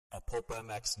Pulp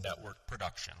MX Network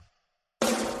production.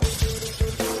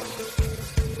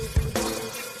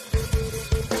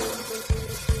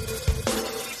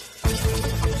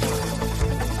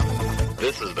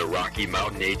 This is the Rocky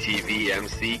Mountain ATV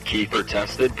MC Kiefer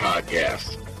Tested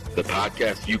Podcast. The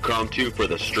podcast you come to for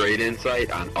the straight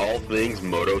insight on all things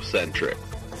moto-centric.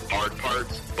 Hard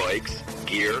parts, bikes,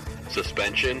 gear,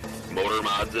 suspension, motor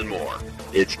mods, and more.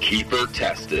 It's Kiefer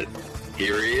Tested.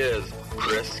 Here he is,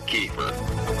 Chris Kiefer.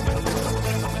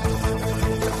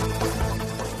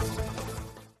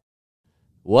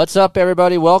 What's up,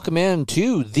 everybody? Welcome in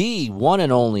to the one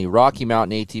and only Rocky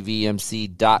Mountain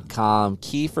ATVMC.com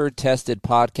Kiefer Tested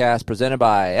Podcast presented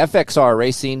by FXR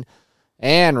Racing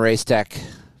and Racetech. If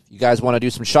you guys want to do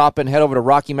some shopping, head over to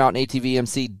Rocky Mountain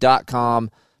ATVMC.com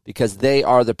because they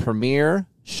are the premier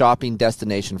shopping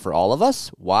destination for all of us.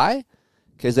 Why?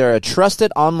 Because they're a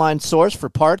trusted online source for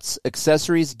parts,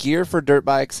 accessories, gear for dirt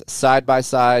bikes,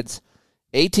 side-by-sides,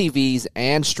 ATVs,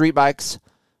 and street bikes.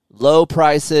 Low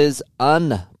prices,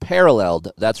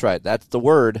 unparalleled. That's right. That's the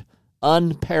word.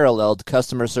 Unparalleled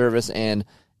customer service and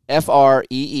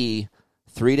FREE.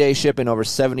 3-day shipping over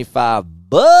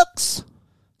 $75.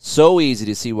 So easy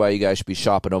to see why you guys should be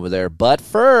shopping over there. But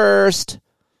first,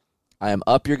 I am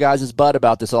up your guys' butt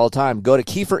about this all the time. Go to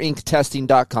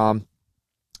KieferIncTesting.com.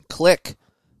 Click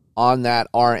on that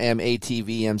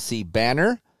RMATVMC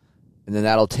banner. And then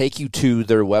that'll take you to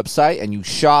their website, and you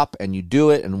shop, and you do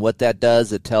it. And what that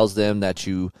does, it tells them that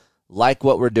you like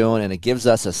what we're doing, and it gives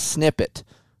us a snippet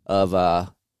of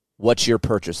what you're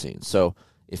purchasing. So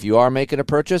if you are making a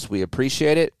purchase, we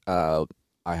appreciate it. I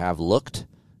have looked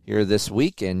here this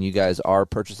week, and you guys are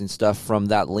purchasing stuff from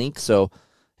that link. So,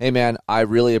 hey, man, I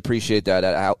really appreciate that.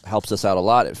 That helps us out a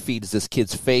lot. It feeds this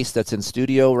kid's face that's in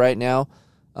studio right now.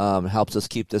 Helps us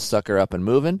keep this sucker up and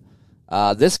moving.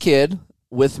 This kid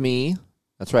with me,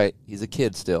 that's right, he's a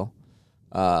kid still.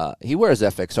 He wears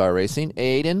FXR Racing.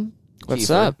 Aiden, what's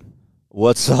Kiefer. up?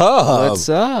 What's up? What's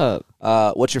up?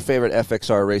 What's your favorite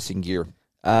FXR Racing gear?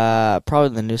 Probably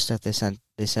the new stuff they sent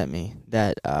me.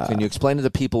 That Can you explain to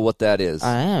the people what that is?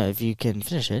 I am, if you can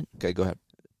finish it. Okay, go ahead.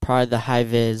 Probably the high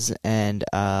vis and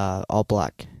all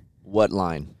black. What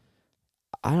line?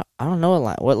 I don't know what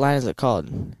line. What line is it called?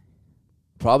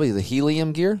 Probably the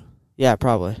helium gear. Yeah,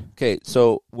 probably. Okay,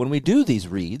 so when we do these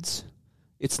reads,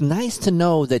 it's nice to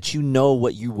know that you know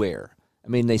what you wear. I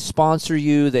mean, they sponsor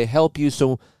you, they help you.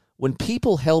 So when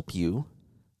people help you,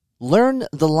 learn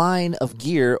the line of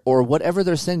gear or whatever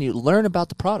they're sending you. Learn about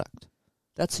the product.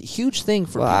 That's a huge thing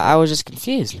for Well, people. I was just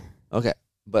confused. Okay,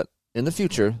 but in the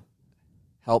future,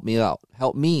 help me out.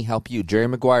 Help me help you. Jerry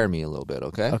Maguire me a little bit,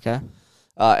 okay? Okay.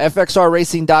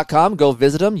 FXRRacing.com. Go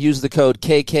visit them. Use the code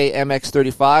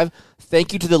KKMX35.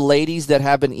 Thank you to the ladies that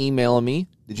have been emailing me.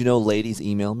 Did you know ladies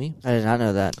email me? I did not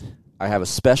know that. I have a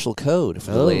special code for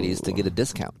the Oh. ladies to get a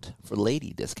discount. For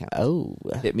lady discount. Oh.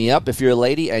 Hit me up if you're a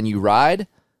lady and you ride.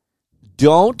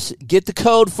 Don't get the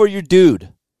code for your dude.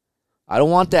 I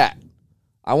don't want that.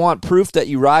 I want proof that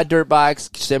you ride dirt bikes.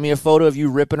 Send me a photo of you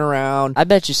ripping around. I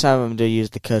bet you some of them do use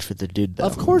the code for the dude, though.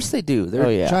 Of course they do.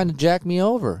 They're trying to jack me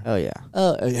over. Oh, yeah.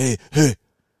 Hey,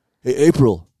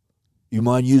 April, you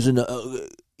mind using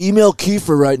email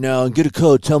Kiefer right now and get a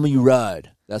code. Tell me you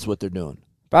ride. That's what they're doing.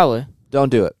 Probably. Don't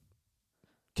do it.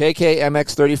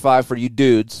 KKMX35 for you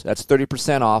dudes. That's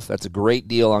 30% off. That's a great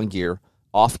deal on gear,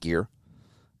 off gear.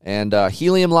 And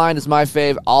Helium line is my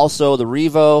fave. Also, the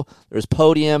Revo. There's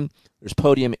Podium. There's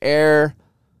Podium Air.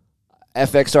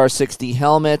 FXR60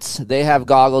 helmets. They have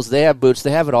goggles. They have boots. They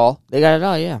have it all. They got it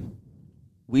all, yeah.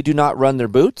 We do not run their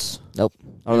boots. Nope.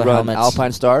 Or We the run helmets.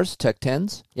 Alpine Stars, Tech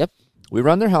 10s. Yep. We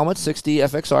run their helmets, 60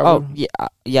 FXR. Oh, yeah.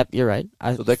 Yep, you're right.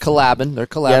 So they're collabing. They're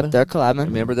collabing. Yep, they're collabing.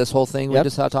 Remember this whole thing we Yep.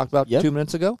 just talked about Yep. 2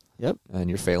 minutes ago? Yep. And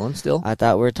you're failing still. I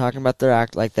thought we were talking about their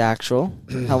the actual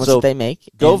helmets So, that they make.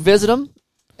 Go And- visit them.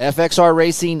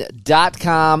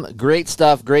 FXRRacing.com. Great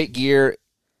stuff. Great gear.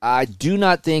 I do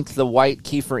not think the white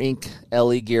Kiefer Inc.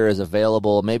 LE gear is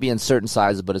available. Maybe in certain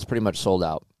sizes, but it's pretty much sold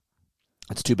out.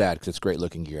 It's too bad because it's great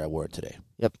looking gear. I wore it today.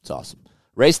 Yep. It's awesome.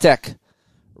 Racetech.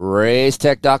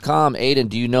 Racetech.com. Aiden,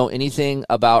 do you know anything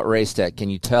about Racetech?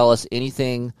 Can you tell us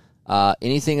anything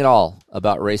at all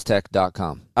about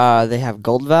Racetech.com? They have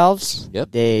gold valves.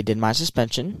 Yep. They did my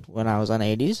suspension when I was on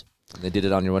 80s. They did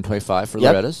it on your 125 for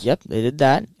Yep. Loretta's. Yep, they did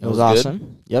that. It was was good.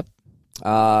 awesome. Yep.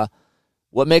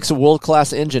 What makes a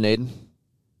world-class engine, Aiden?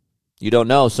 You don't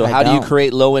know. So I how do you don't.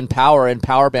 create low-end power and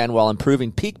power band while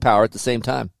improving peak power at the same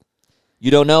time?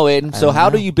 You don't know, Aiden. I So don't how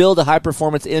know. do you build a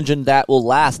high-performance engine that will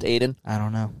last, Aiden? I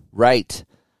don't know. Right.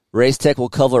 Racetech will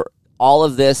cover all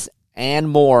of this and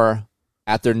more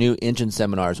at their new engine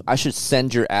seminars. I should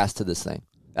send your ass to this thing.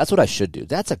 That's what I should do.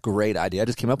 That's a great idea. I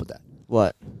just came up with that.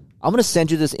 What? I'm going to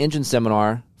send you this engine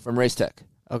seminar from Racetech.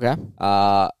 Okay.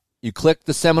 You click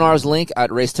the seminars link at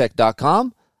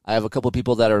racetech.com. I have a couple of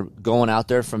people that are going out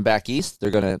there from back east.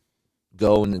 They're going to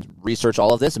go and research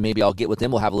all of this, and maybe I'll get with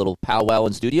them. We'll have a little powwow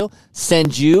in studio.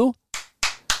 Send you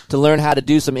to learn how to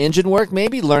do some engine work,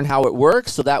 maybe learn how it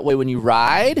works, so that way when you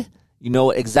ride, you know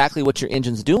exactly what your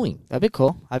engine's doing. That'd be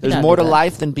cool. There's more to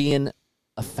life than being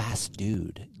a fast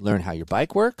dude. Learn how your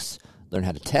bike works, learn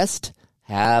how to test,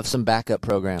 have some backup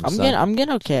programs. I'm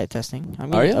getting okay at testing.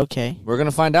 Are you? Okay. We're going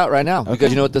to find out right now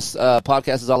because you know what this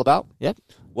podcast is all about? Yep.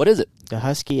 What is it? The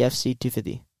Husky FC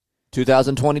 250.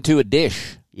 2022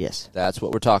 edition. Yes. That's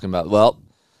what we're talking about. Well,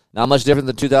 not much different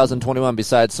than 2021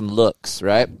 besides some looks,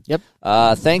 right? Yep.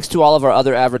 Thanks to all of our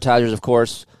other advertisers, of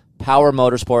course. Power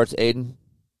Motorsports, Aiden.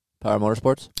 Power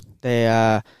Motorsports.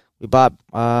 We bought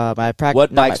my practice.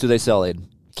 What bikes do they sell, Aiden?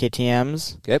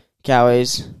 KTM's. Okay.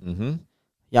 Cowies. Mm-hmm.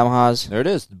 Yamahas. There it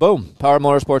is. Boom.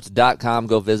 PowerMotorsports.com.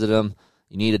 Go visit them.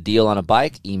 You need a deal on a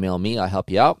bike? Email me. I'll help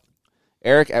you out.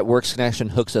 Eric at Works Connection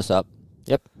hooks us up.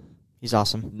 Yep. He's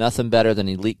awesome. Nothing better than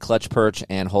elite clutch perch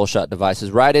and hole shot devices.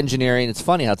 Ride Engineering. It's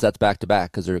funny how that's back to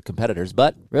back because they're competitors.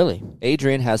 But Really?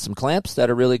 Adrian has some clamps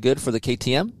that are really good for the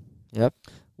KTM. Yep.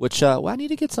 Which I need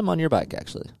to get some on your bike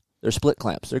actually. They're split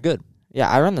clamps. They're good. Yeah,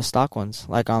 I run the stock ones,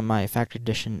 like on my factory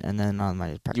edition, and then on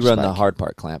my practice You run bike. the hard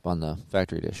part clamp on the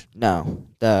factory dish. No,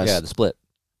 The split.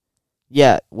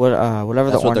 whatever That's the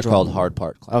what they're orange called, one. hard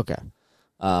part clamp. Okay.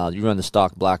 You run the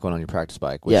stock black one on your practice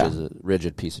bike, which Yeah. is a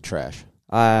rigid piece of trash.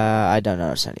 I don't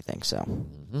notice anything, so.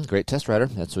 Great test rider.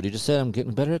 That's what he just said. I'm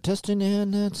getting better at testing,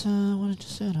 and that's what I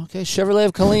just said. Okay, Chevrolet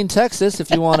of Killeen, Texas.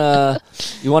 If you want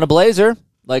a Blazer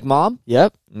like Mom.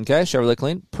 Yep. Okay, Chevrolet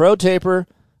Clean. Pro Taper.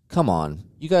 Come on,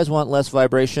 you guys want less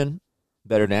vibration,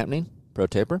 better dampening? Pro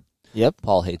Taper. Yep.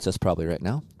 Paul hates us probably right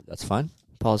now. That's fine.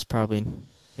 Paul's probably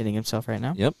hitting himself right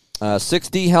now. Yep.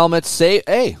 6D helmets.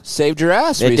 Saved your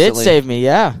ass They recently. did save me,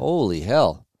 yeah. Holy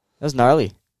hell. That was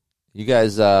gnarly. You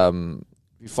guys, if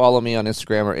you follow me on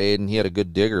Instagram or Aiden, he had a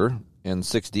good digger, and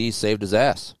 6D saved his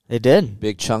ass. They did.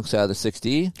 Big chunks out of the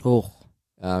 6D. Oh.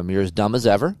 You're as dumb as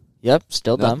ever. Yep,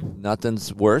 still dumb.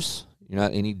 Nothing's worse. You're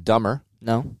not any dumber.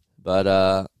 No.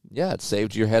 But, yeah, it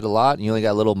saved your head a lot. You only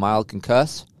got a little mild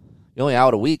concuss. You're only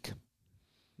out a week.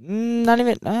 Not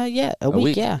even, a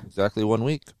week, yeah. Exactly 1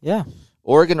 week. Yeah.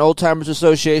 Oregon Old Timers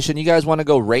Association. You guys want to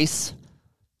go race?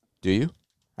 Do you?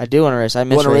 I do want to race. I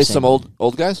miss You want to race racing. some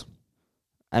old guys?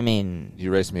 I mean,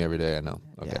 You race me every day, I know.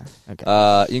 Okay. yeah.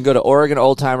 Okay. You can go to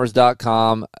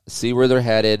OregonOldTimers.com, see where they're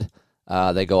headed.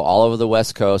 They go all over the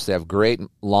West Coast. They have great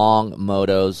long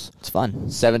motos, It's fun.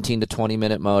 17 to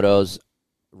 20-minute motos.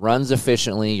 Runs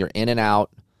efficiently. You're in and out.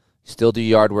 Still do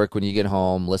yard work when you get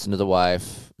home. Listen to the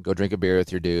wife. Go drink a beer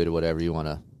with your dude or whatever you want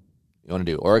to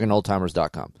do.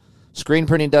 OregonOldTimers.com.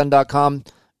 ScreenPrintingDone.com.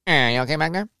 You okay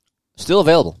back there? Still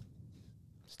available.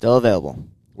 Still available.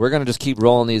 We're going to just keep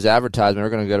rolling these advertisements. We're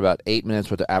going to get about 8 minutes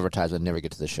worth of advertisement and never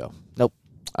get to the show. Nope.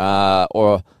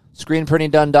 Or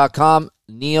ScreenPrintingDone.com.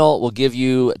 Neil will give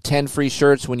you 10 free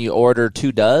shirts when you order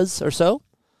 2 does or so.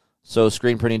 So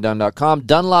ScreenPrintingDone.com.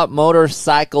 Dunlop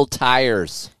Motorcycle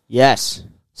Tires. Yes.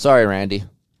 Sorry, Randy.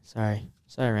 Sorry,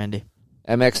 Randy.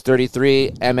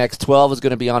 MX-33, MX-12 is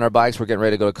going to be on our bikes. We're getting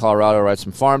ready to go to Colorado, ride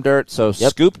some farm dirt. So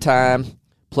scoop time.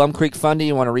 Plum Creek Funding,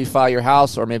 you want to refile your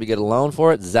house or maybe get a loan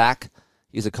for it. Zach,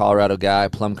 he's a Colorado guy.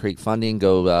 Plum Creek Funding.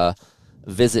 Go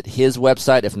visit his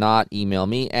website. If not, email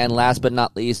me. And last but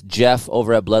not least, Jeff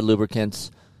over at Blood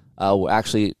Lubricants.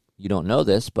 Actually, you don't know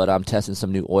this, but I'm testing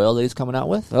some new oil that he's coming out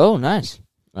with. Oh, nice.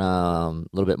 A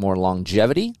little bit more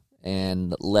longevity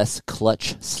and less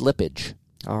clutch slippage.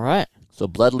 All right. So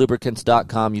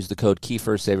bloodlubricants.com. Use the code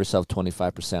Kiefer. Save yourself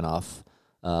 25% off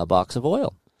a box of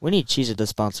oil. We need Cheez-It to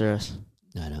sponsor us.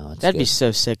 I know. It's That'd good. be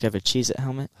so sick to have a Cheez-It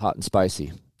helmet. Hot and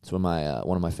spicy. It's one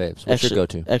of my faves. What's your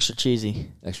go-to? Extra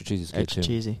cheesy. Extra cheesy is good Extra too.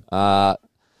 cheesy.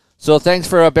 So thanks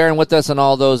for bearing with us on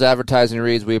all those advertising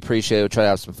reads. We appreciate it. We'll try to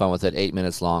have some fun with it. 8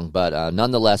 minutes long. But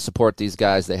nonetheless, support these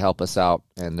guys. They help us out,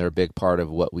 and they're a big part of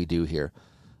what we do here.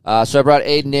 So I brought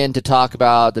Aiden in to talk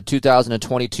about the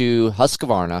 2022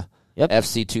 Husqvarna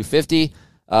FC 250.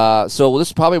 So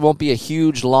this probably won't be a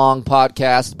huge, long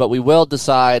podcast, but we will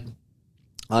decide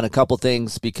on a couple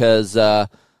things because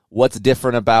what's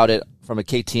different about it from a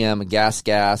KTM, a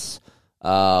gas,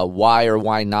 why or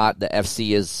why not the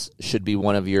FC should be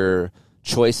one of your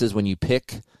choices when you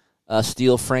pick a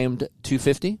steel-framed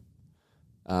 250,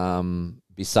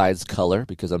 besides color,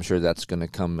 because I'm sure that's going to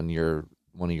come in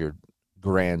one of your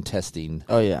grand testing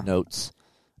notes.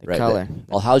 The color.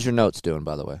 Well, how's your notes doing,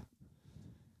 by the way?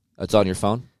 It's on your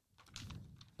phone?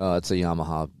 Oh, it's a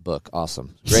Yamaha book.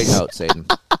 Awesome. Great notes,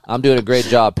 Aiden. I'm doing a great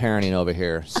job parenting over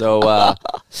here. So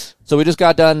we just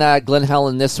got done at Glen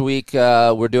Helen this week.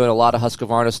 We're doing a lot of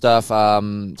Husqvarna stuff.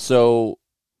 So,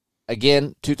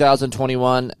 again,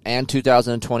 2021 and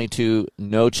 2022,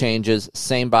 no changes.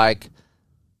 Same bike.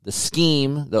 The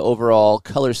scheme, the overall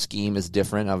color scheme is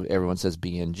different. Everyone says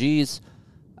BNGs.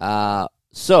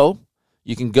 So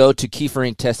you can go to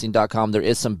KieferInkTesting.com. There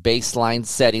is some baseline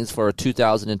settings for a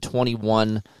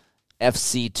 2021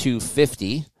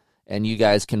 FC250, and you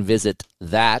guys can visit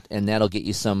that, and that'll get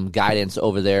you some guidance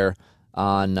over there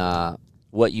on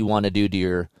what you want to do to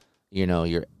your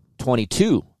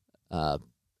 22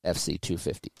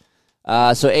 FC250.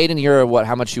 So Aiden, you're what?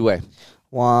 How much you weigh?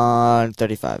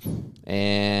 135.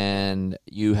 And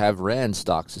you have ran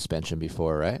stock suspension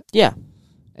before, right? Yeah.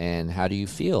 And how do you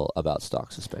feel about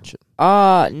stock suspension?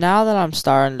 Now that I'm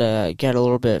starting to get a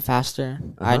little bit faster,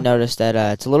 I noticed that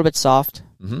it's a little bit soft,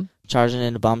 charging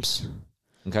into bumps.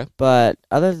 Okay. But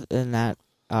other than that,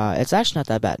 it's actually not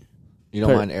that bad. You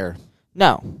don't mind air?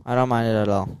 No, I don't mind it at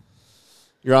all.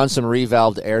 You're on some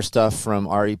revalved air stuff from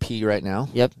REP right now?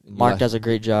 Yep. Mark does a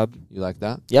great job. You like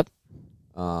that? Yep.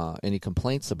 Any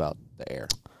complaints about the air?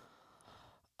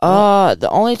 The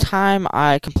only time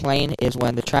I complain is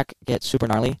when the track gets super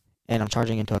gnarly and I'm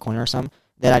charging into a corner or something.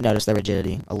 Then I notice the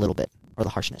rigidity a little bit, or the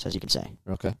harshness, as you can say.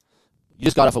 Okay. You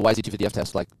just got off a YZ250F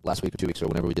test like last week or 2 weeks or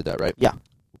whenever we did that, right? Yeah.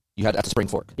 You had that's a spring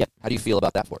fork. Yep. How do you feel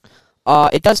about that fork?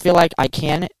 It does feel like I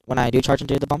can, when I do charge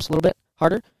into the bumps a little bit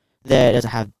harder, that it doesn't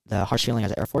have the harsh feeling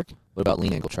as an air fork. What about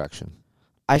lean angle traction?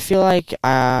 I feel like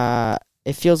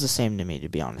it feels the same to me, to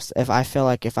be honest. If I feel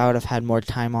like if I would have had more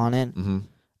time on it,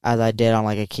 as I did on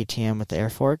like a KTM with the air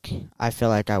fork, I feel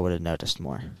like I would have noticed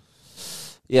more.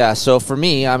 Yeah, so for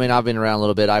me, I mean, I've been around a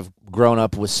little bit. I've grown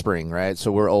up with spring, right?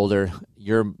 So we're older.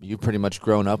 You've pretty much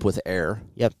grown up with air.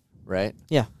 Yep. Right?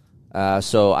 Yeah.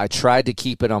 So I tried to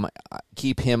keep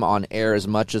him on air as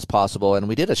much as possible, and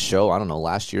we did a show, I don't know,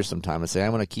 last year sometime, and say,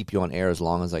 I'm going to keep you on air as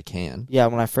long as I can. Yeah,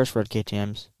 when I first rode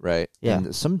KTMs. Right. Yeah.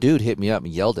 And some dude hit me up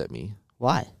and yelled at me.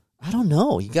 Why? I don't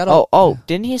know. You got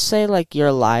didn't he say like you're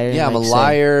a liar? Yeah, I'm a like,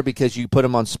 liar because you put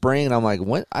him on spring, and I'm like,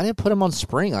 what? I didn't put him on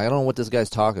spring. I don't know what this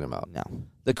guy's talking about. No.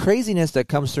 The craziness that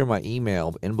comes through my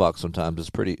email inbox sometimes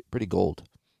is pretty gold.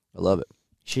 I love it.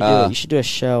 You should do a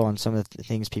show on some of the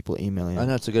things people email you. I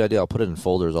know it's a good idea. I'll put it in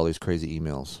folders, all these crazy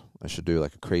emails. I should do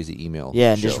like a crazy email.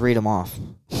 Yeah, and show. just read them off.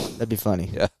 That'd be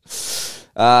funny.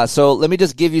 Yeah. So let me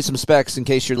just give you some specs in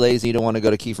case you're lazy. You don't want to go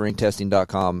to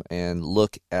KieferInkTesting.com and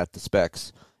look at the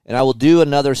specs. And I will do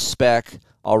another spec.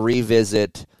 I'll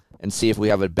revisit and see if we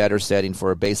have a better setting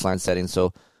for a baseline setting.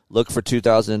 So look for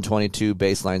 2022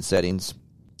 baseline settings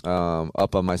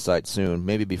up on my site soon,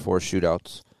 maybe before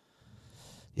shootouts.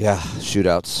 Yeah,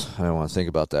 shootouts. I don't want to think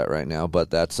about that right now, but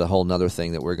that's a whole nother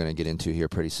thing that we're going to get into here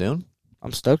pretty soon.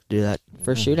 I'm stoked to do that.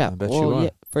 First shootout. I bet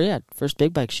you are. First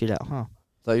big bike shootout, huh?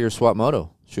 I thought you were a Swap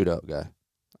Moto shootout guy.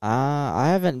 I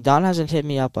haven't. Don hasn't hit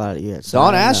me up on it yet. So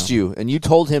Don asked you, and you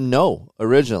told him no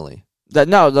originally.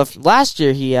 Last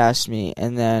year he asked me,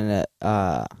 and then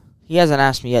he hasn't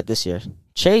asked me yet this year.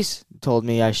 Chase told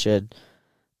me I should,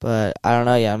 but I don't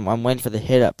know yet. I'm waiting for the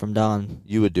hit up from Don.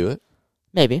 You would do it?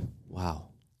 Maybe. Wow.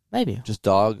 Maybe. Just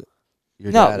dog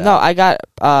your dad out. I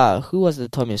got, who was it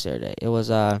that told me this the other day? It was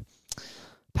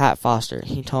Pat Foster.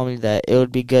 He told me that it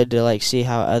would be good to like see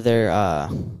how other,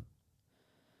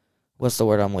 what's the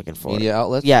word I'm looking for? Media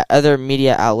outlets? Yeah, other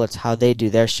media outlets, how they do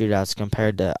their shootouts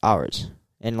compared to ours.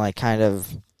 And like kind of...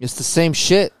 It's the same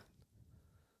shit.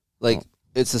 Like,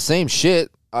 it's the same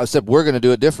shit, except we're going to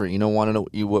do it different. You don't want to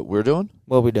know what we're doing?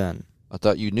 What are we doing? I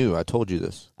thought you knew. I told you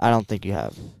this. I don't think you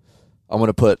have. I'm going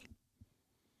to put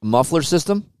muffler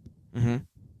system,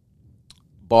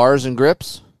 bars and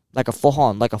grips. Like a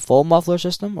full muffler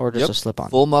system or just a slip-on?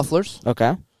 Full mufflers.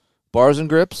 Okay. Bars and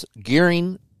grips.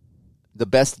 Gearing, the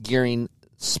best gearing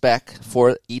spec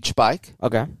for each bike.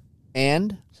 Okay.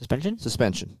 And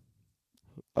suspension.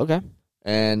 Okay.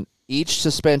 And each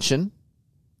suspension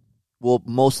will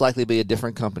most likely be a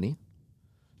different company.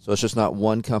 So it's just not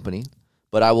one company.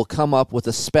 But I will come up with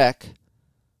a spec,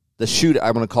 I'm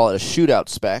going to call it a shootout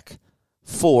spec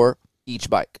for each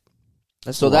bike.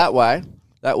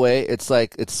 That way it's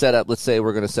like it's set up, let's say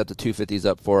we're going to set the 250s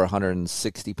up for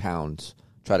 160 pounds,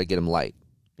 try to get them light.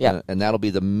 Yeah. And that'll be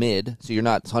the mid. So you're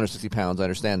not 160 pounds, I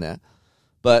understand that.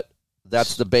 But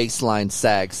that's the baseline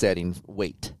sag setting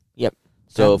weight. Yep.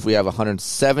 So if we have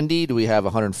 170, do we have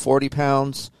 140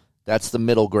 pounds? That's the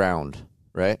middle ground,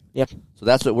 right? Yep. So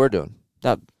that's what we're doing.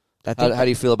 How do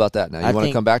you feel about that now? You want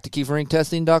to come back to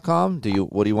KieferInkTesting.com?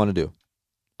 What do you want to do?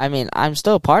 I mean, I'm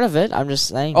still a part of it. I'm just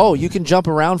saying. Oh, you can jump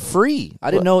around free. I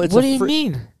didn't know it's What do you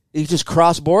mean? You just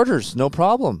cross borders, no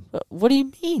problem. What do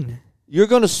you mean? You're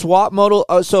going to swap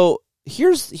moto. So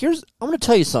here's. I'm going to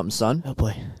tell you something, son. Oh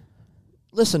boy.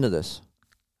 Listen to this.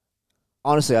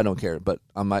 Honestly, I don't care, but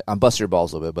I'm busting your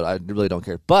balls a little bit, but I really don't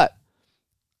care. But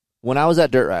when I was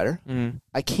at Dirt Rider,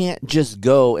 I can't just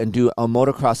go and do a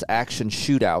motocross action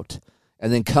shootout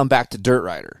and then come back to Dirt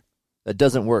Rider. That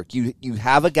doesn't work. You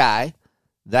have a guy.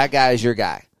 That guy is your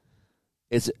guy.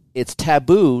 It's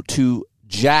taboo to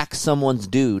jack someone's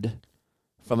dude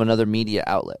from another media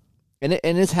outlet. And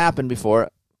it's happened before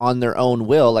on their own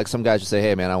will. Like some guys just say,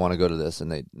 hey, man, I want to go to this,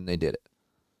 and they did it.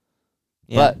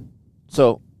 Yeah. But,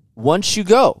 so, once you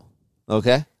go,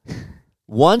 okay,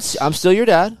 once, I'm still your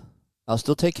dad. I'll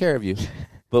still take care of you.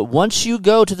 But once you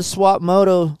go to the Swap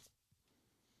Moto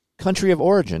country of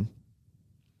origin,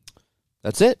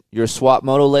 that's it. You're a Swap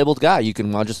Moto labeled guy. You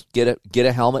can just get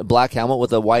a helmet, black helmet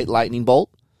with a white lightning bolt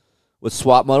with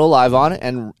Swap Moto Live on it,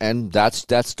 and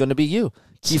that's going to be you.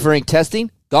 Kiefer Inc.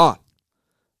 testing, gone.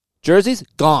 Jerseys,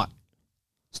 gone.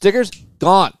 Stickers,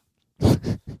 gone.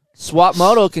 Swap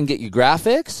Moto can get you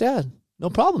graphics. Yeah, no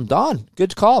problem. Don,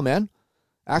 good call, man.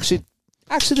 Actually,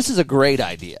 this is a great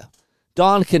idea.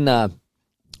 Don can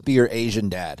be your Asian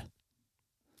dad.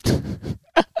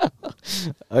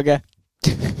 Okay.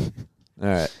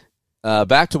 All right.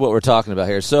 Back to what we're talking about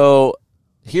here. So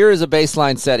here is a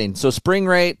baseline setting. So spring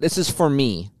rate, this is for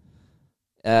me.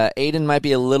 Aiden might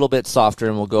be a little bit softer,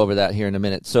 and we'll go over that here in a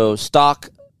minute. So stock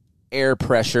air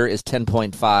pressure is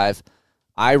 10.5.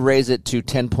 I raise it to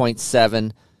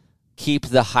 10.7. Keep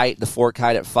the height, the fork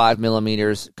height at 5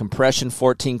 millimeters. Compression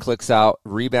 14 clicks out.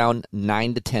 Rebound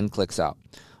 9 to 10 clicks out.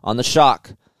 On the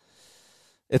shock,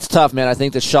 it's tough, man. I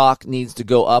think the shock needs to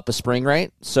go up a spring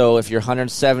rate. So if you're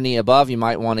 170 above, you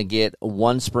might want to get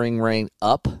one spring rate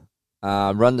up.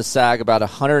 Run the sag about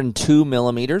 102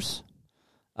 millimeters.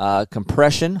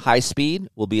 Compression, high speed,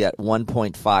 will be at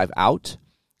 1.5 out.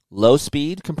 Low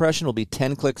speed compression will be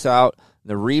 10 clicks out.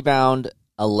 The rebound,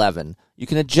 11. You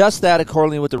can adjust that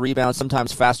accordingly with the rebound.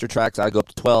 Sometimes faster tracks, I go up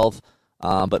to 12,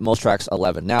 but most tracks,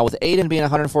 11. Now, with Aiden being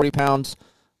 140 pounds,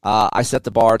 I set the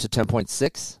bar to 10.6.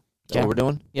 Is that what we're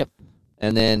doing? Yep.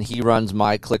 And then he runs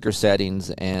my clicker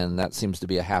settings, and that seems to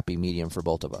be a happy medium for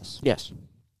both of us. Yes.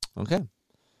 Okay.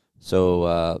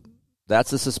 So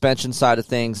that's the suspension side of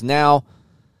things. Now,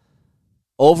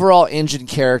 overall engine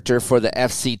character for the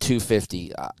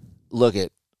FC250. Look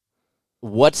at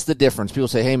what's the difference? People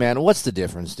say, hey, man, what's the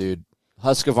difference, dude?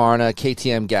 Husqvarna,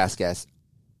 KTM, gas.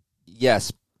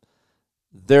 Yes,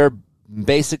 they're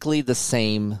basically the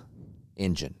same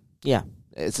engine. Yeah.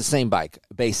 It's the same bike,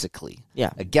 basically. Yeah.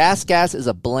 A gas is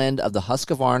a blend of the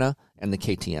Husqvarna and the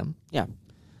KTM. Yeah.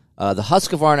 The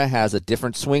Husqvarna has a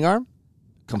different swing arm.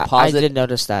 Composite. I did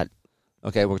notice that.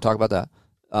 Okay, we'll talk about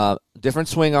that. Different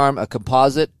swing arm, a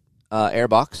composite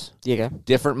airbox. Yeah.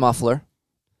 Different muffler.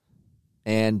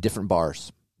 And different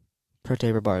bars. Pro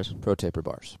taper bars.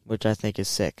 Which I think is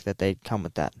sick that they come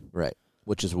with that. Right.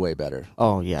 Which is way better.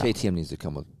 Oh, yeah. KTM needs to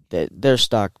come with. Their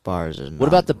stock bars are not. What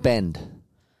about the bend?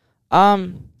 I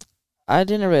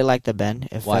didn't really like the bend.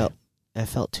 Why? It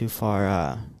felt too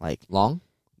far, long?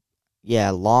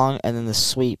 Yeah, long, and then the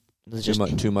sweep was just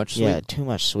too much sweep? Yeah, too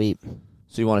much sweep.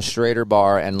 So you want a straighter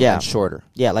bar and shorter?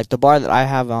 Yeah, like the bar that I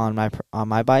have on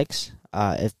my bikes,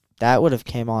 if that would have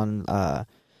came on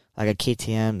like a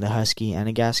KTM, the Husky, and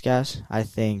a gas, I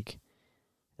think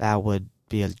that would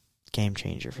be a game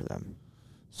changer for them.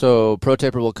 So Pro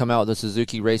Taper will come out with a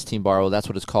Suzuki Race Team bar. Well, that's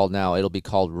what it's called now. It'll be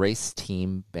called Race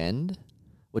Team Bend,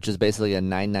 which is basically a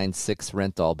 996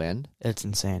 Renthal bend. It's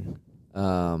insane.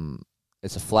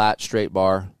 It's a flat, straight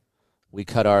bar. We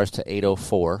cut ours to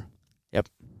 804. Yep.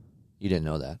 You didn't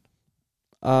know that?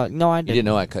 No, I didn't. You didn't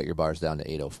know I cut your bars down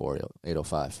to 804,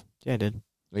 805? Yeah, I did.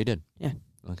 Oh, you did? Yeah.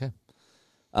 Okay.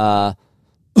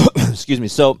 Excuse me.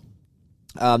 So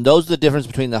those are the difference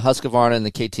between the Husqvarna and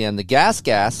the KTM. The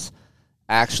gas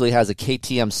actually has a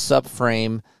KTM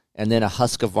subframe and then a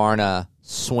Husqvarna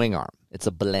swing arm. It's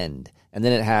a blend. And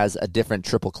then it has a different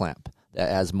triple clamp that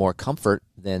has more comfort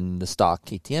than the stock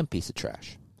KTM piece of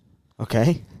trash.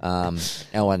 Okay. And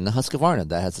the Husqvarna,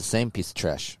 that has the same piece of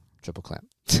trash, triple clamp.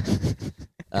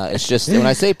 It's just, when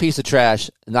I say piece of trash,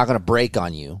 it's not going to break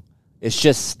on you. It's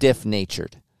just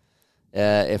stiff-natured.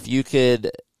 If you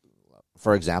could,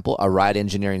 for example, a Ride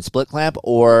Engineering split clamp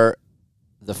or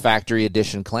the factory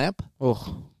edition clamp,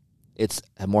 it's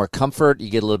more comfort. You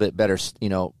get a little bit better,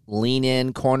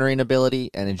 lean-in, cornering ability,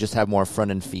 and it just have more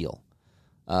front-end feel.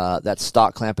 That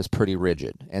stock clamp is pretty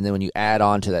rigid. And then when you add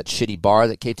on to that shitty bar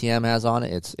that KTM has on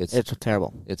it, it's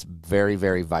terrible. It's very,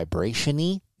 very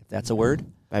vibration-y, if that's a word.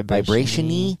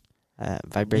 Vibration-y.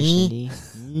 Vibration.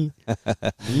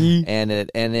 and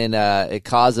then it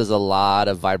causes a lot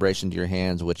of vibration to your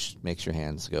hands, which makes your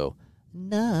hands go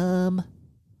numb.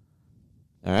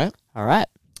 All right. All right.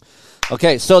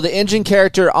 Okay, so the engine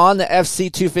character on the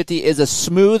FC250 is a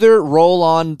smoother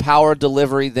roll-on power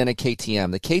delivery than a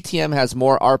KTM. The KTM has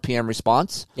more RPM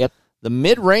response. Yep. The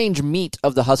mid-range meat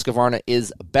of the Husqvarna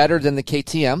is better than the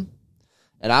KTM.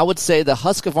 And I would say the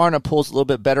Husqvarna pulls a little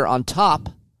bit better on top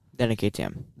Then a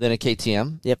KTM. than a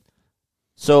KTM. Yep.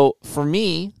 So for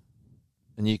me,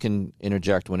 and you can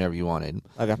interject whenever you wanted,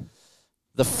 Okay.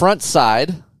 the front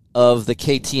side of the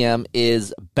KTM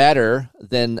is better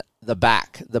than the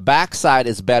back. The back side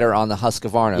is better on the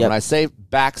Husqvarna. Yep. When I say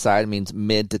back side, it means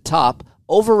mid to top.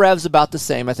 Over rev's about the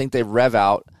same. I think they rev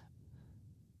out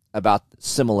about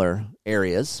similar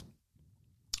areas.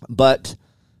 But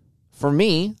for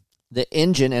me, the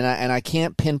engine, and I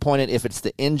can't pinpoint it if it's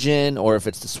the engine or if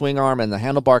it's the swing arm and the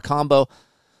handlebar combo,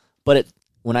 but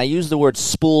when I use the word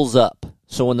spools up,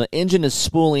 so when the engine is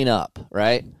spooling up,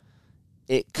 right,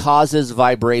 it causes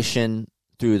vibration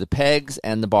through the pegs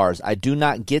and the bars. I do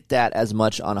not get that as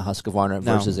much on a Husqvarna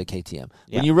versus a KTM.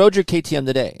 Yeah. When you rode your KTM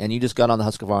today and you just got on the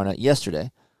Husqvarna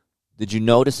yesterday, did you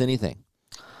notice anything?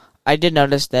 I did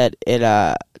notice that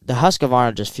the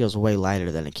Husqvarna just feels way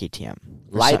lighter than a KTM.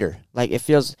 Lighter? Like it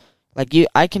feels like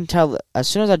I can tell as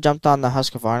soon as I jumped on the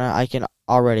Husqvarna, I can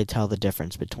already tell the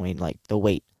difference between like the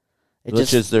weight.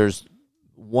 There's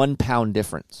 1 pound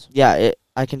difference. Yeah,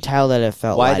 I can tell that it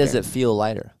felt Why lighter. does it feel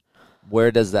lighter?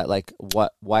 Where does that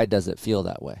why does it feel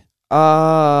that way?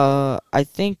 I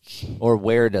think Or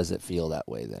where does it feel that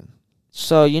way then?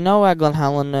 so. You know at Glen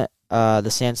Helen, the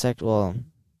sand section,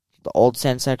 the old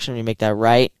sand section, you make that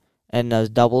right and those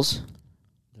doubles,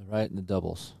 Right in the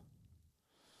doubles.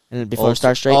 and before it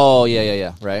starts straight. Oh,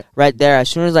 yeah, right. Right there, as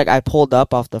soon as like I pulled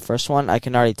up off the first one, I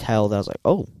can already tell that I was like,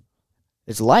 oh,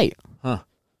 it's light.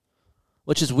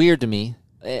 Which is weird to me.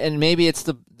 And maybe it's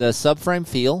the subframe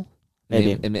feel.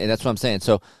 Maybe. And that's what I'm saying.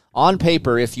 So on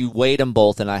paper, if you weight them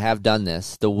both, and I have done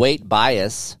this, the weight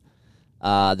bias,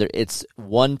 it's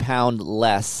 1 pound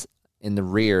less in the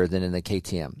rear than in the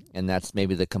KTM. And that's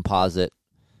maybe the composite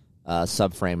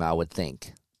subframe, I would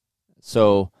think.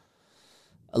 So,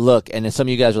 look, and then some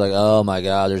of you guys are like, oh, my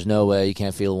God, there's no way you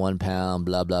can't feel 1 pound,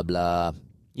 blah, blah, blah.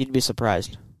 You'd be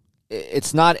surprised.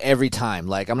 It's not every time.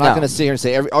 Like, I'm not No. going to sit here and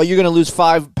say, you're going to lose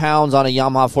 5 pounds on a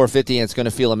Yamaha 450 and it's going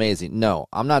to feel amazing. No,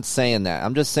 I'm not saying that.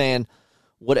 I'm just saying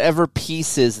whatever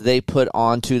pieces they put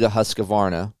onto the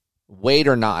Husqvarna, weight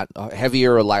or not,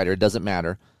 heavier or lighter, it doesn't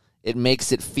matter. It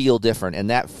makes it feel different. And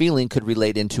that feeling could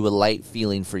relate into a light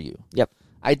feeling for you. Yep.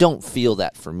 I don't feel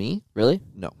that for me. Really?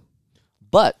 No.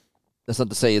 But that's not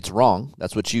to say it's wrong.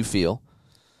 That's what you feel.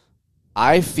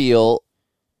 I feel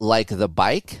like the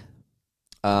bike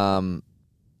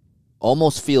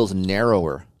almost feels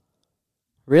narrower.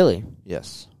 Really?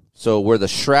 Yes. So where the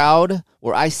shroud,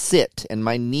 where I sit and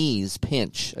my knees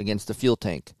pinch against the fuel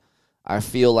tank, I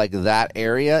feel like that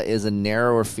area is a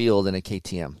narrower feel than a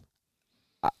KTM.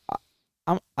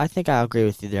 I think I agree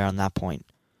with you there on that point.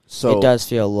 So It does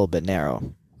feel a little bit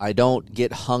narrow. I don't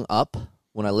get hung up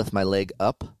when I lift my leg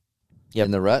up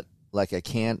in the rut. Like I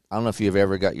can't. I don't know if you've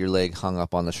ever got your leg hung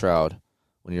up on the shroud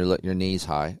when your knees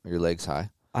high or your legs high.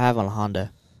 I have on a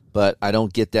Honda. But I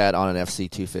don't get that on an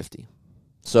FC250.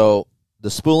 So the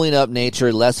spooling up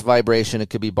nature, less vibration. It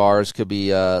could be bars, could be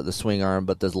the swing arm,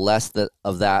 but there's less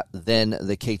of that than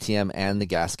the KTM and the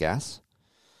gas.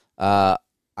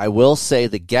 I will say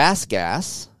the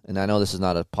gas, and I know this is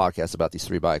not a podcast about these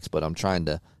three bikes, but I'm trying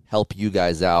to help you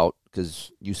guys out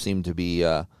because you seem to be,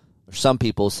 or some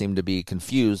people seem to be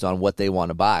confused on what they want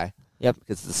to buy. Yep.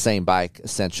 Because it's the same bike,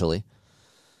 essentially.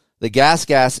 The gas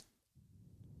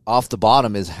off the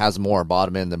bottom has more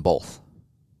bottom end than both.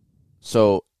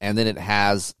 So, and then it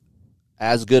has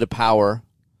as good a power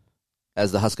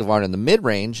as the Husqvarna in the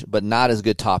mid-range, but not as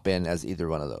good top end as either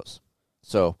one of those.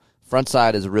 So, front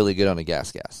side is really good on a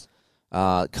gas.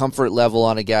 Comfort level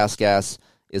on a gas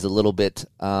is a little bit,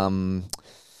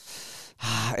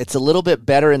 it's a little bit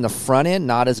better in the front end,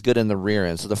 not as good in the rear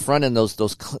end. So the front end,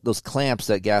 those clamps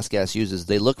that gas uses,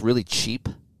 they look really cheap.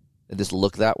 They just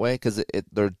look that way because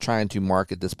they're trying to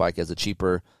market this bike as a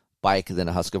cheaper bike than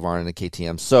a Husqvarna and a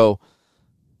KTM. So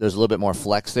there's a little bit more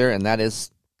flex there, and that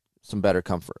is some better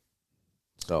comfort.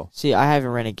 So See, I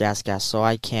haven't ran a gas, so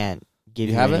I can't give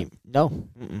you haven't? any. No.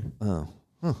 Mm-mm.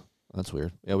 Oh, that's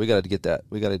weird. Yeah, we got to get that.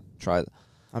 We got to try it.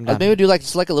 I'm I'd done. maybe do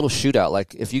just like a little shootout.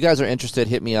 Like if you guys are interested,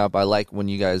 hit me up. I like when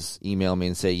you guys email me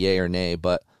and say yay or nay.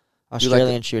 But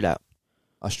Australian shootout.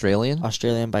 Australian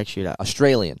Bike shootout.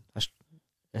 Australian.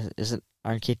 Is it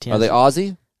aren't KTMs? Are they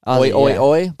Aussie? Aussie, Oi yeah.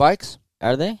 oi bikes.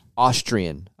 Are they?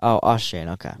 Austrian. Oh, Austrian.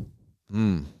 Okay.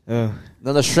 Mm. Ugh.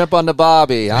 Another shrimp on the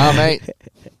bobby, huh, mate?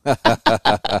 Maybe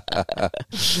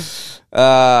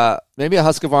a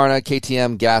Husqvarna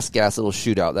KTM gas little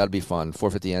shootout. That'd be fun.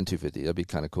 450 and 250. That'd be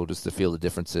kind of cool just to feel the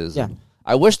differences. Yeah.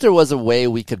 I wish there was a way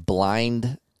we could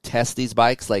blind test these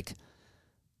bikes, like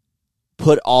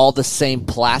put all the same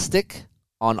plastic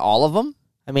on all of them.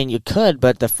 I mean, you could,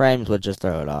 but the frames would just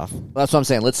throw it off. That's what I'm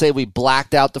saying. Let's say we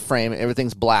blacked out the frame.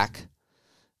 Everything's black.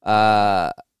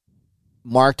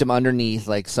 Marked them underneath,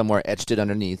 like somewhere etched it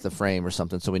underneath the frame or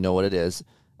something so we know what it is.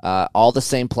 All the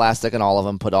same plastic on all of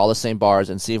them, put all the same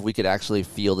bars, and see if we could actually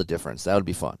feel the difference. That would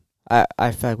be fun.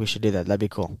 I feel like we should do that. That'd be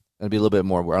cool. It'd be a little bit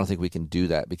more where I don't think we can do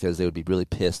that because they would be really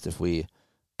pissed if we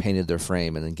painted their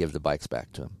frame and then give the bikes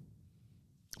back to them.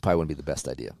 Probably wouldn't be the best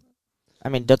idea. I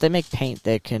mean, don't they make paint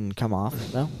that can come off,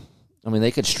 though? I mean,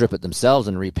 they could strip it themselves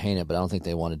and repaint it, but I don't think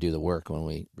they want to do the work when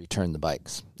we return the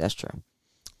bikes. That's true.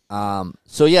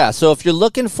 So if you're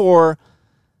looking for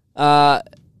a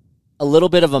little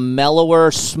bit of a mellower,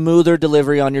 smoother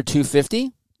delivery on your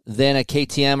 250 than a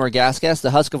KTM or gas, the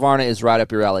Husqvarna is right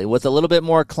up your alley. With a little bit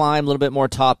more climb, a little bit more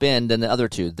top end than the other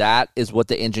two. That is what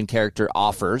the engine character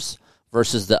offers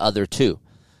versus the other two.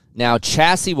 Now,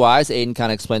 chassis-wise, Aiden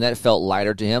kind of explained that. It felt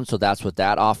lighter to him, so that's what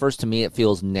that offers. To me, it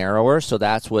feels narrower, so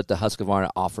that's what the Husqvarna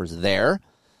offers there.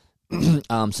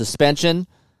 Suspension,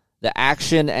 the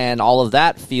action, and all of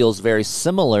that feels very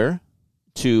similar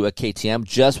to a KTM,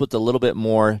 just with a little bit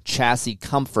more chassis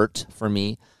comfort for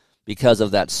me because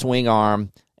of that swing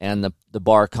arm and the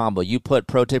bar combo. You put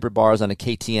Pro Taper bars on a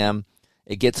KTM,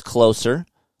 it gets closer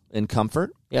in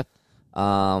comfort. Yep.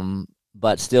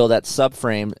 But still, that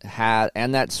subframe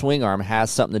and that swing arm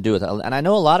has something to do with it. And I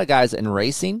know a lot of guys in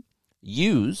racing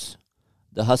use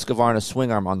the Husqvarna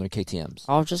swing arm on their KTMs.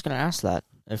 I was just going to ask that,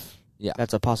 if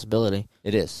that's a possibility.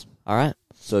 It is. All right.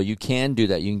 So you can do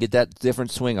that. You can get that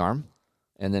different swing arm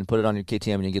and then put it on your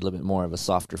KTM and you get a little bit more of a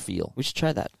softer feel. We should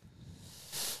try that.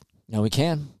 No, we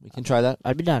can. We can try that.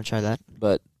 I'd be down to try that.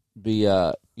 But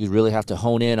you really have to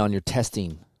hone in on your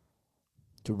testing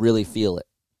to really feel it.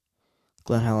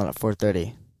 Glen Helen at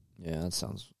 4:30. Yeah, that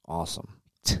sounds awesome.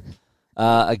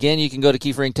 Again, you can go to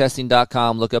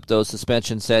keyframetesting.com, look up those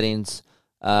suspension settings.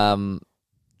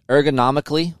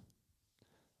 Ergonomically,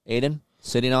 Aiden,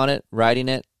 sitting on it, riding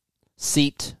it,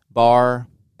 seat, bar,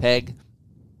 peg,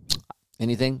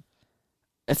 anything?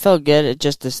 It felt good. It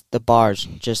just the bars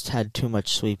just had too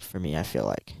much sweep for me, I feel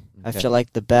like. Okay. I feel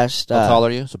like the best... How tall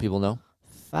are you, so people know?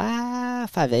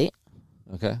 5'8".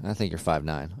 Okay, I think you're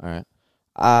 5'9". All right.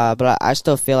 But I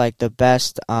still feel like the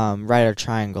best rider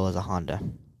triangle is a Honda.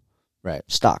 Right.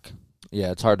 Stock.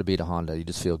 Yeah, it's hard to beat a Honda. You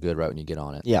just feel good right when you get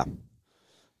on it. Yeah.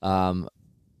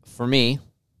 For me,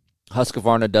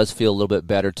 Husqvarna does feel a little bit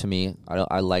better to me.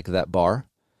 I like that bar.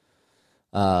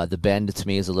 The bend to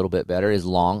me is a little bit better. Is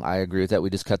long. I agree with that. We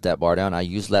just cut that bar down. I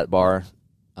used that bar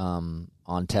on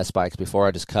test bikes before.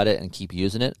 I just cut it and keep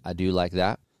using it. I do like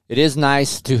that. It is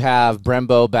nice to have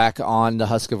Brembo back on the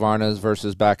Husqvarnas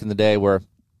versus back in the day where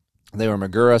they were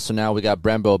Magura. So now we got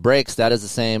Brembo brakes. That is the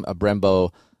same. A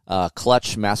Brembo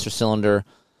clutch, master cylinder.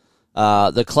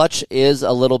 The clutch is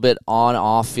a little bit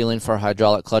on-off feeling for a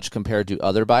hydraulic clutch compared to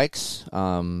other bikes,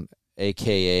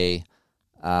 a.k.a.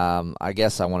 I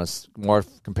guess I want to more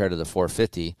compared to the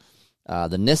 450.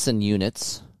 The Nissan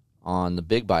units on the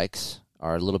big bikes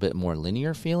are a little bit more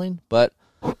linear feeling, but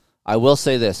I will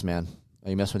say this, man. Are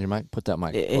you messing with your mic? Put that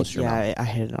mic close to your mouth. Yeah, I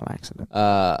hit it on accident.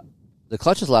 The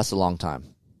clutches last a long time.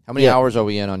 How many hours are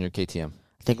we in on your KTM?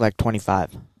 I think like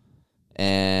 25.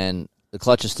 And the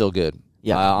clutch is still good.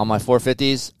 Yeah. On my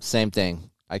 450s, same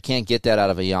thing. I can't get that out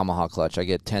of a Yamaha clutch. I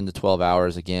get 10 to 12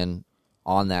 hours again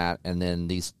on that, and then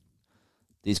these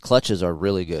clutches are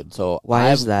really good. So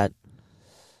why is that?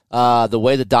 The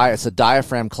way it's a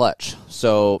diaphragm clutch.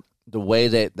 So the way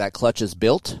that clutch is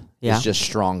built is just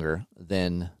stronger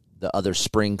than the other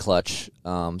spring clutch.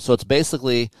 So it's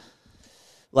basically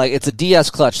like it's a DS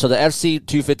clutch. So the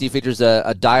FC250 features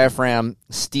a diaphragm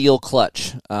steel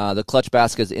clutch. The clutch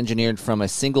basket is engineered from a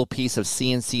single piece of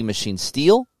CNC machined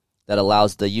steel that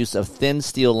allows the use of thin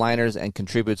steel liners and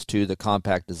contributes to the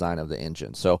compact design of the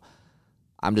engine. So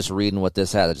I'm just reading what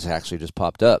this had. It just actually just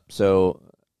popped up. So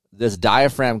this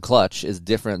diaphragm clutch is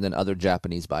different than other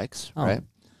Japanese bikes, right?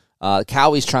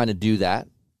 Kawai's trying to do that.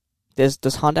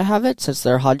 Does Honda have it since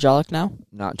they're hydraulic now?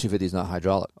 Not 250 is not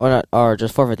hydraulic. Or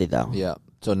just 450 though? Yeah.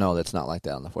 So no, that's not like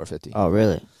that on the 450. Oh,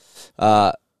 really?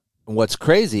 What's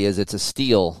crazy is it's a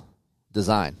steel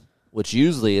design, which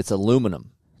usually it's aluminum.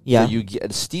 Yeah. So you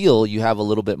get steel, you have a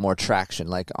little bit more traction.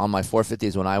 Like on my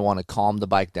 450s, when I want to calm the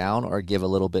bike down or give a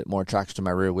little bit more traction to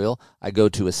my rear wheel, I go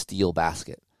to a steel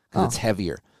basket because it's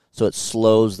heavier. so it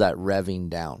slows that revving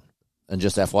down. And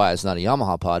just FYI, it's not a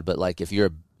Yamaha pod, but like if you're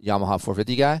a Yamaha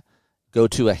 450 guy, go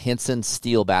to a Hinson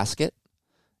steel basket,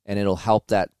 and it'll help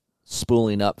that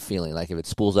spooling up feeling. Like if it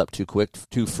spools up too quick,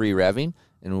 too free revving,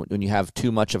 and when you have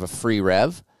too much of a free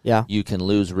rev, you can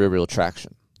lose rear wheel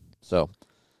traction. So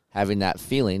having that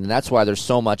feeling, and that's why there's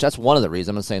so much. That's one of the reasons.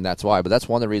 I'm not saying that's why, but that's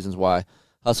one of the reasons why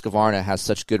Husqvarna has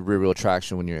such good rear wheel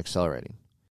traction when you're accelerating.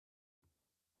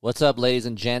 What's up, ladies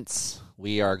and gents?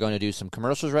 We are going to do some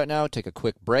commercials right now. Take a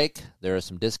quick break. There are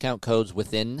some discount codes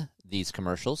within these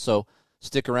commercials, so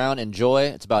stick around, enjoy.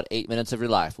 It's about 8 minutes of your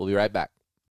life. We'll be right back.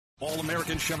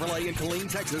 All-American Chevrolet in Killeen,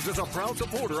 Texas is a proud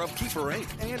supporter of Keefer Inc.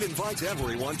 and invites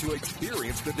everyone to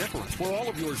experience the difference for all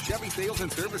of your Chevy sales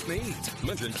and service needs.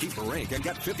 Mention Keefer Inc. and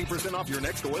get 50% off your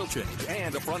next oil change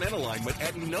and a front-end alignment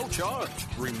at no charge.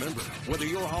 Remember, whether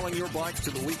you're hauling your bikes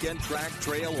to the weekend track,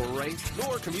 trail, or race,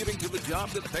 or commuting to the job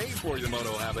that pays for your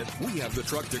moto habit, we have the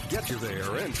truck to get you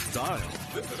there in style.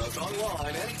 Visit us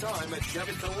online anytime at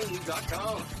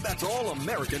ChevyKilleen.com. That's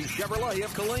All-American Chevrolet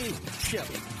of Killeen.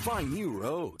 Chevy, find new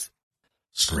roads.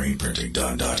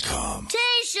 ScreenPrintingDone.com.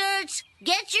 T-shirts!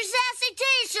 Get your sassy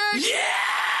T-shirts! Yeah!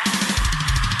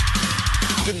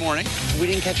 Good morning. We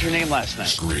didn't catch your name last night.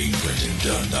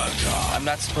 ScreenPrintingDone.com. I'm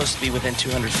not supposed to be within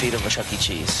 200 feet of a Chuck E.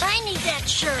 Cheese. I need that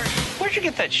shirt. Where'd you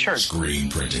get that shirt?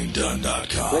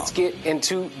 ScreenPrintingDone.com. Let's get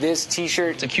into this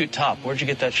T-shirt. It's a cute top. Where'd you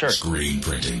get that shirt?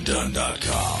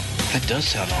 ScreenPrintingDone.com. That does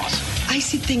sound awesome. I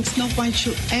see things no one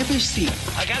should ever see.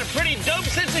 I got a pretty dope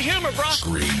sense of humor, bro.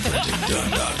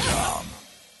 ScreenPrintingDone.com.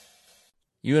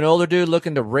 You an older dude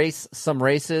looking to race some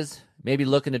races, maybe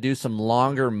looking to do some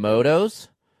longer motos?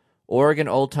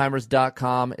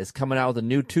 OregonOldTimers.com is coming out with a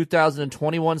new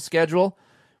 2021 schedule.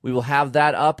 We will have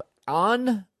that up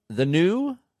on the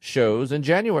new shows in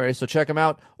January, so check them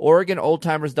out,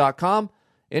 OregonOldTimers.com.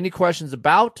 Any questions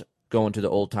about going to the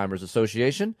Old Timers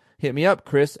Association, hit me up,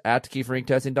 Chris at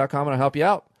KieferInkTesting.com, and I'll help you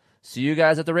out. See you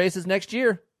guys at the races next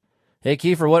year. Hey,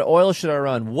 Kiefer, what oil should I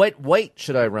run? What weight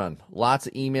should I run? Lots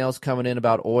of emails coming in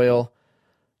about oil.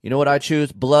 You know what I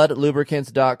choose?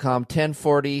 BloodLubricants.com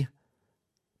 1040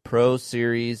 Pro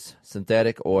Series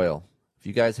Synthetic Oil. If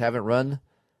you guys haven't run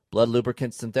Blood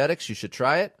Lubricants Synthetics, you should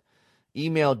try it.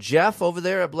 Email Jeff over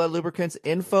there at Blood Lubricants,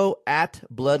 info at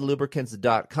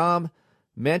BloodLubricants.com.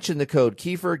 Mention the code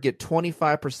Kiefer, get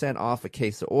 25% off a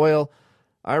case of oil.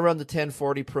 I run the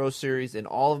 1040 Pro Series in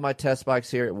all of my test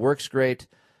bikes here. It works great.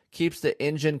 Keeps the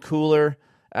engine cooler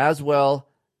as well.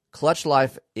 Clutch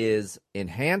life is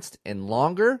enhanced and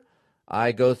longer.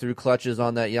 I go through clutches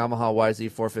on that Yamaha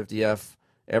YZ450F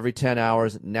every 10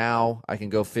 hours. Now I can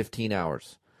go 15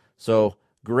 hours. So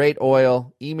great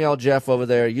oil. Email Jeff over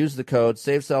there. Use the code.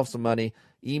 Save yourself some money.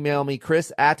 Email me,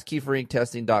 Chris at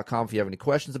KieferInkTesting.com if you have any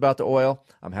questions about the oil.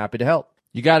 I'm happy to help.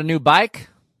 You got a new bike?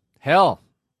 Hell,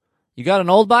 you got an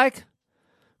old bike?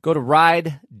 Go to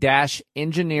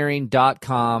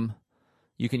ride-engineering.com.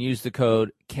 You can use the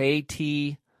code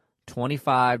KT25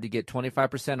 to get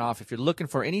 25% off. If you're looking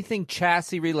for anything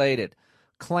chassis related,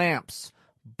 clamps,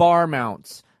 bar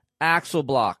mounts, axle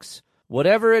blocks,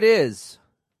 whatever it is.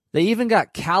 They even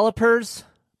got calipers,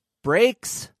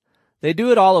 brakes. They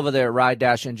do it all over there at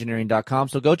ride-engineering.com.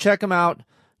 So go check them out.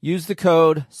 Use the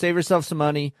code. Save yourself some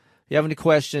money. If you have any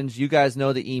questions, you guys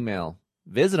know the email.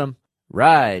 Visit them.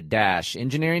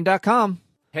 Ride-engineering.com.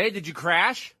 Hey, did you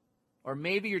crash? Or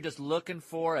maybe you're just looking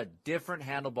for a different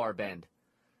handlebar bend.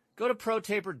 Go to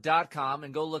ProTaper.com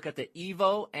and go look at the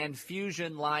Evo and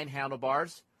Fusion line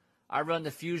handlebars. I run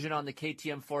the Fusion on the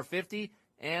KTM 450,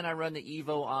 and I run the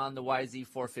Evo on the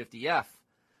YZ450F.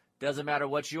 Doesn't matter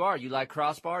what you are. You like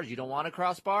crossbars, you don't want a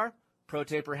crossbar?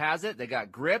 ProTaper has it. They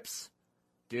got grips.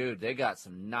 Dude, they got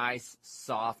some nice,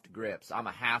 soft grips. I'm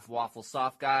a half waffle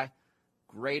soft guy.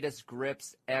 Greatest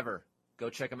grips ever. Go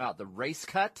check them out. The Race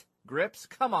Cut grips,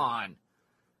 come on.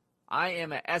 I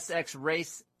am a SX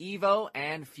Race Evo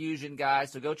and Fusion guy,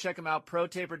 so go check them out,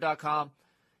 ProTaper.com.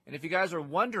 And if you guys are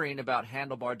wondering about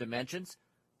handlebar dimensions,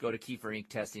 go to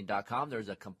KieferInkTesting.com. There's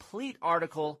a complete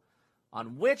article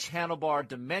on which handlebar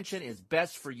dimension is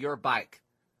best for your bike.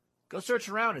 Go search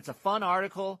around. It's a fun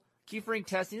article. Kiefer Ink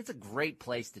Testing, it's a great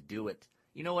place to do it.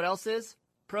 You know what else is?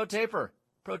 ProTaper,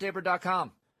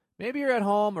 ProTaper.com. Maybe you're at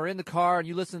home or in the car and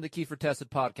you listen to the Kiefer Tested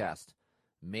podcast.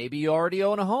 Maybe you already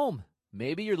own a home.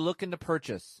 Maybe you're looking to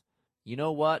purchase. You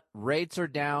know what? Rates are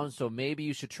down, so maybe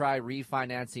you should try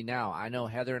refinancing now. I know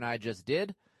Heather and I just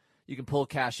did. You can pull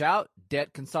cash out,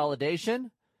 debt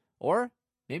consolidation, or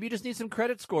maybe you just need some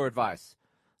credit score advice.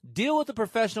 Deal with a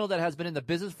professional that has been in the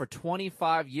business for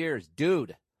 25 years.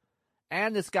 Dude.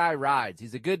 And this guy rides.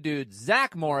 He's a good dude.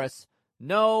 Zach Morris.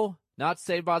 No, not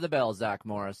Saved by the Bell, Zach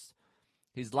Morris.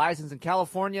 He's licensed in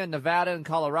California, Nevada, and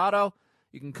Colorado.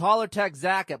 You can call or text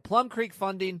Zach at Plum Creek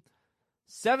Funding,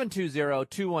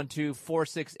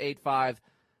 720-212-4685. If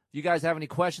you guys have any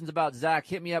questions about Zach,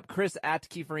 hit me up, Chris at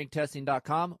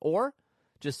KieferInkTesting.com, or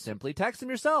just simply text him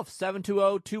yourself,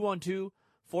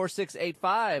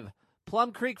 720-212-4685.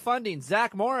 Plum Creek Funding,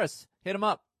 Zach Morris. Hit him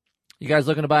up. You guys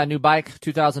looking to buy a new bike?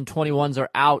 2021s are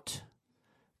out.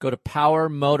 Go to Power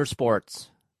Motorsports.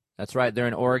 That's right, they're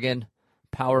in Oregon.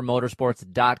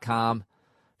 PowerMotorsports.com.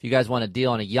 If you guys want a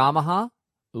deal on a Yamaha,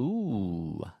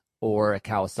 or a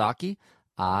Kawasaki,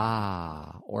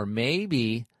 or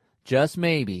maybe, just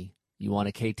maybe, you want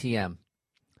a KTM.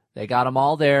 They got them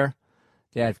all there.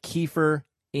 They have Kiefer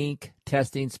Ink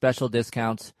Testing special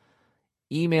discounts.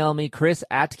 Email me, Chris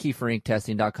at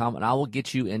KieferInkTesting.com, and I will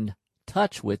get you in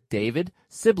touch with David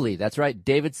Sibley. That's right,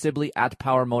 David Sibley at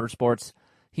Power Motorsports.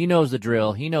 He knows the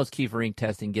drill. He knows Kiefer Ink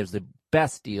Testing gives the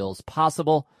best deals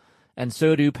possible, and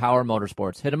so do Power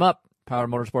Motorsports. Hit him up,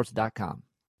 PowerMotorsports.com.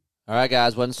 All right,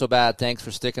 guys, wasn't so bad. Thanks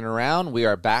for sticking around. We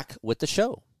are back with the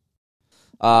show.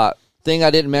 Thing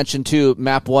I didn't mention, too,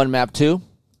 Map 1, Map 2.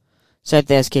 Same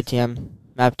thing as KTM.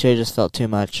 Map 2 just felt too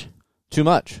much. Too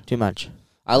much? Too much.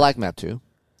 I like Map 2.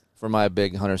 For my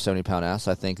big 170-pound ass,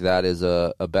 I think that is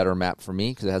a better map for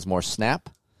me because it has more snap.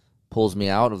 Pulls me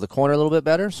out of the corner a little bit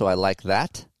better, so I like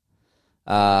that.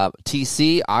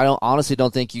 TC, I honestly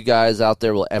don't think you guys out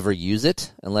there will ever use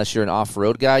it unless you're an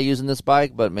off-road guy using this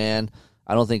bike, but, man,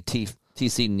 I don't think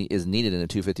TC is needed in a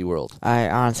 250 world. I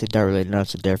honestly don't really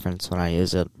notice a difference when I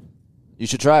use it. You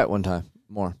should try it one time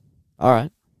more. All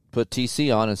right. Put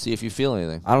TC on and see if you feel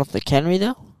anything. I don't think, can we,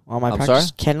 though? Sorry?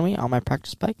 Can we on my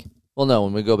practice bike? Well, no,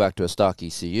 when we go back to a stock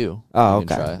ECU. Oh, you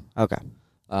can try it. Okay.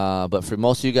 But for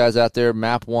most of you guys out there,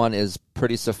 Map 1 is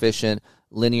pretty sufficient.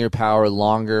 Linear power,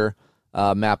 longer.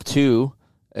 Map 2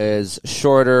 is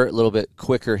shorter, a little bit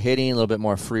quicker hitting, a little bit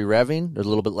more free revving. There's a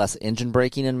little bit less engine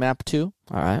braking in Map 2.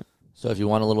 All right. So if you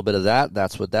want a little bit of that,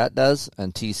 that's what that does.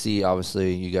 And TC,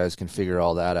 obviously, you guys can figure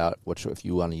all that out, if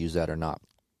you want to use that or not.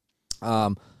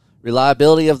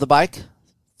 Reliability of the bike,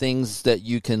 things that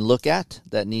you can look at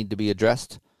that need to be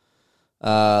addressed.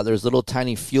 There's little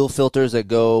tiny fuel filters that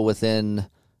go within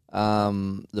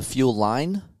the fuel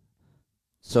line.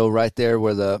 So right there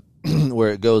where the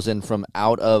where it goes in from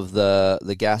out of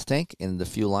the gas tank and the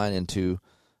fuel line into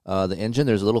the engine,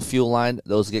 there's a little fuel line.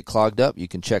 Those get clogged up. You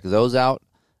can check those out.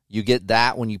 You get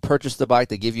that when you purchase the bike.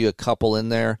 They give you a couple in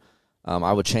there.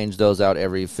 I would change those out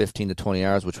every 15 to 20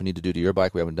 hours, which we need to do to your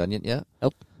bike. We haven't done it yet.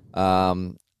 Nope.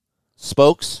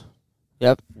 Spokes.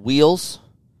 Yep. Wheels.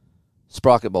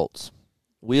 Sprocket bolts.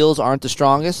 Wheels aren't the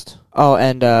strongest. Oh,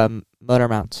 and motor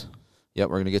mounts. Yep,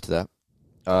 we're going to get to that.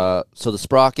 So the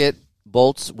sprocket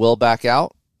bolts will back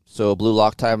out. So blue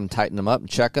Loctite and tighten them up and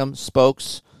check them.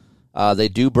 Spokes, they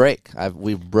do break.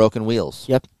 We've broken wheels.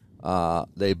 Yep.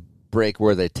 They break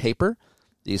where they taper.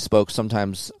 These spokes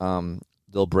sometimes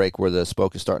they'll break where the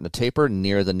spoke is starting to taper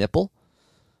near the nipple.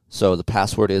 So the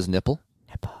password is nipple.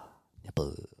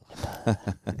 Nipple.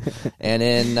 And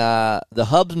then the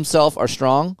hubs themselves are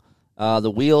strong.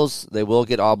 The wheels, they will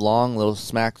get oblong. Little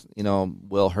smacks,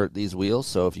 will hurt these wheels.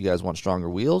 So if you guys want stronger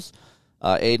wheels,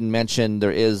 Aiden mentioned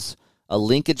there is a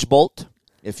linkage bolt.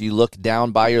 If you look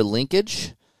down by your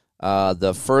linkage,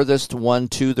 the furthest one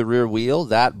to the rear wheel,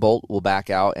 that bolt will back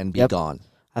out and be gone.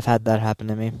 I've had that happen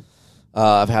to me.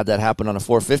 I've had that happen on a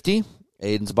 450.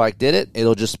 Aiden's bike did it.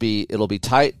 It'll be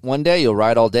tight one day. You'll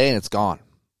ride all day and it's gone.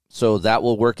 So that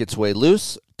will work its way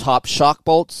loose. Top shock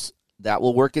bolts, that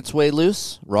will work its way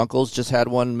loose. Runkles just had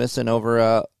one missing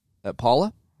over at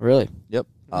Paula. Really? Yep.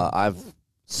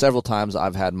 Several times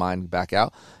I've had mine back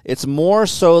out. It's more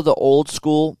so the old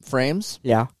school frames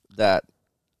that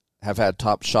have had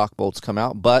top shock bolts come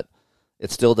out, but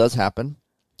it still does happen.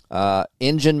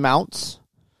 Engine mounts,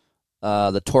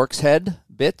 the Torx head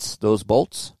bits, those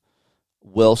bolts,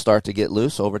 will start to get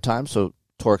loose over time, so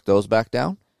torque those back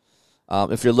down.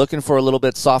 If you're looking for a little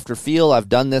bit softer feel, I've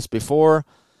done this before.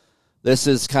 This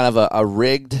is kind of a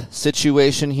rigged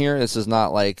situation here. This is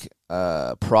not like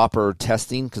proper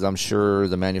testing because I'm sure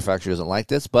the manufacturer doesn't like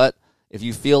this. But if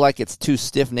you feel like it's too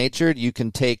stiff-natured, you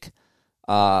can take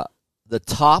the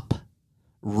top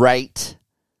right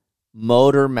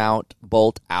motor mount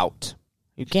bolt out.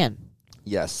 You can.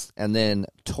 Yes, and then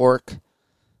torque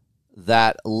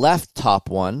that left top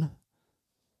one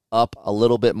up a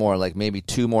little bit more, like maybe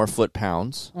 2 more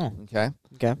foot-pounds. Okay.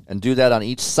 And do that on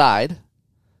each side,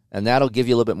 and that'll give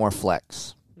you a little bit more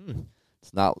flex.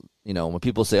 It's not, when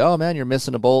people say, "Oh man, you're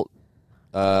missing a bolt."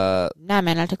 Nah,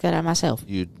 man, I took that out myself.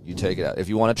 You take it out. If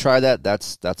you want to try that,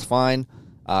 that's fine.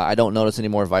 I don't notice any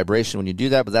more vibration when you do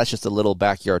that, but that's just a little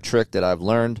backyard trick that I've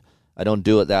learned. I don't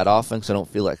do it that often because I don't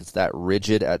feel like it's that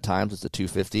rigid at times. It's a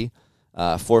 250.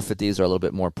 450s are a little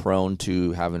bit more prone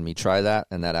to having me try that,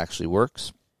 and that actually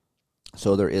works.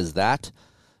 So there is that.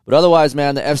 But otherwise,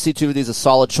 man, the FC250 is a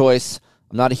solid choice.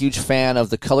 I'm not a huge fan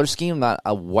of the color scheme. I'm not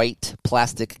a white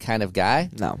plastic kind of guy.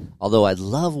 No. Although I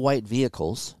love white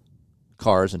vehicles,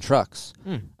 cars, and trucks.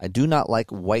 I do not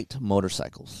like white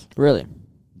motorcycles. Really?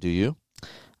 Do you?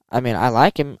 I mean, I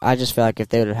like him. I just feel like if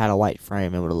they would have had a white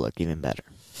frame, it would have looked even better.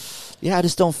 Yeah, I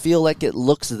just don't feel like it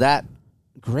looks that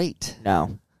great.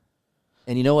 No.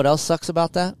 And you know what else sucks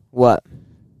about that? What?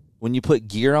 When you put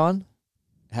gear on,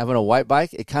 having a white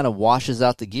bike, it kind of washes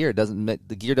out the gear.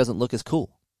 The gear doesn't look as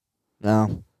cool.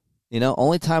 No. You know,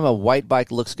 only time a white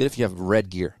bike looks good if you have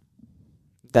red gear.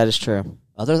 That is true.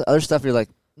 Other stuff, you're like,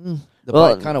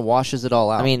 bike kind of washes it all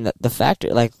out. I mean, the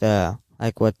factor, like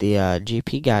what the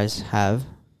GP guys have,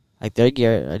 like their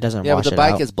gear, it doesn't wash it out. Yeah, but the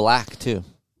bike is black too, a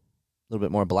little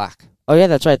bit more black. Oh yeah,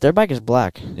 that's right. Their bike is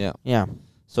black. Yeah. Yeah.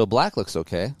 So black looks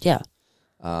okay. Yeah.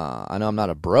 I know I'm not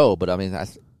a bro, but I mean,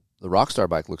 the Rockstar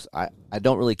bike looks. I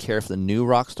don't really care if the new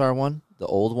Rockstar one, the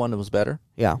old one, was better.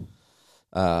 Yeah.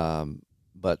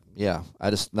 But yeah,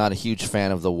 I just not a huge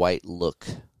fan of the white look.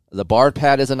 The bar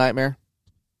pad is a nightmare.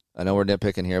 I know we're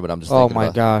nitpicking here, but I'm just. Oh thinking my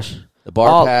about gosh. The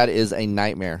bar pad is a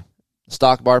nightmare.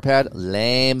 Stock bar pad,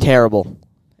 lame. Terrible.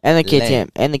 And the KTM Lame.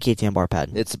 and the KTM bar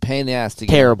pad. It's a pain in the ass to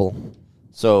get. Terrible.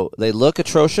 So they look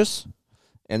atrocious,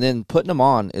 and then putting them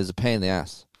on is a pain in the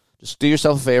ass. Just do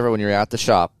yourself a favor when you're at the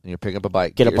shop and you're picking up a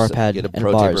bike. Get a bar pad Get a and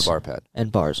Pro bars. Taper bar pad.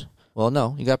 And bars. Well,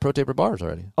 no, you got Pro Taper bars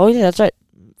already. Oh yeah, that's right.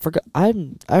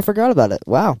 I forgot about it.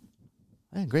 Wow.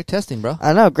 Hey, great testing, bro.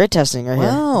 I know, great testing right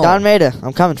Wow. here. Don Maida,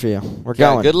 I'm coming for you. We're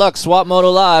going. Good luck, Swap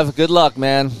Moto Live. Good luck,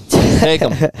 man. Take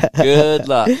them. Good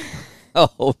luck.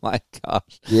 Oh my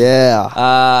gosh.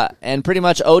 Yeah. And pretty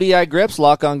much ODI grips,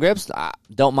 lock-on grips.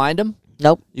 Don't mind them.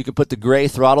 Nope. You can put the gray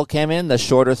throttle cam in, the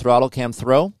shorter throttle cam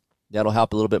throw. That'll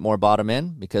help a little bit more bottom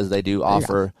end because they do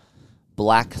offer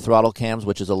black throttle cams,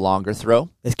 which is a longer throw.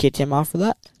 Is KTM offer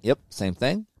that? Yep, same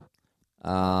thing.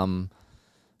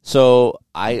 So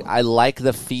I like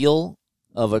the feel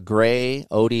of a gray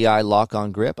ODI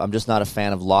lock-on grip. I'm just not a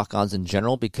fan of lock-ons in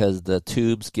general because the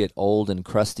tubes get old and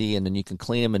crusty, and then you can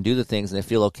clean them and do the things, and they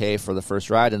feel okay for the first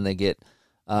ride, and they get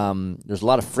there's a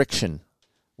lot of friction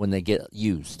when they get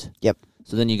used. Yep.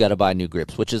 So then you got to buy new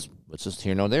grips, which is just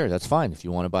here nor there. That's fine. If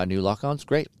you want to buy new lock-ons,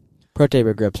 great. Pro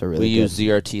Taper grips are really good. We use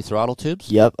ZRT throttle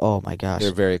tubes. Yep. Oh my gosh.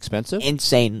 They're very expensive.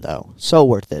 Insane though. So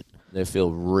worth it. They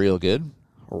feel real good.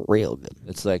 Real good.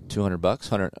 It's like $200,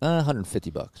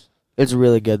 $150. It's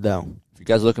really good though. If you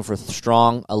guys are looking for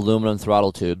strong aluminum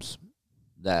throttle tubes,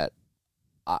 I'm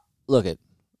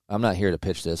not here to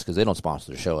pitch this because they don't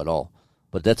sponsor the show at all,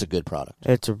 but that's a good product.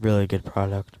 It's a really good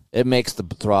product. It makes the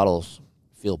throttles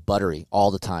feel buttery all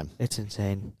the time. It's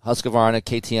insane. Husqvarna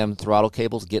KTM throttle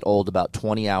cables get old about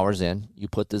 20 hours in. You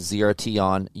put the ZRT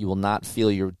on, you will not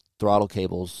feel your throttle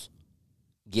cables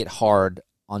get hard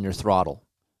on your throttle.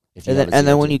 And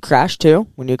then when you crash too,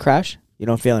 you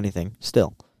don't feel anything.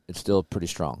 Still. It's still pretty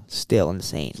strong. Still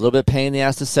insane. It's a little bit pain in the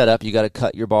ass to set up. You got to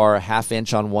cut your bar a half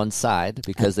inch on one side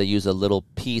because they use a little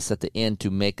piece at the end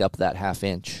to make up that half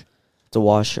inch. It's a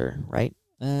washer, right?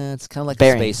 It's kind of like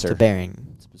bearing, a spacer. It's a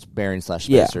bearing. It's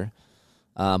bearing/spacer.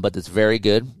 Yeah. But it's very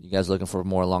good. You guys looking for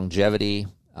more longevity,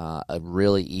 a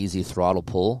really easy throttle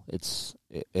pull.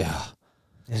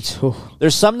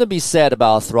 There's something to be said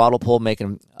about a throttle pull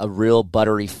making a real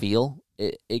buttery feel.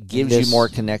 It gives you more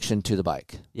connection to the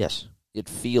bike. Yes. It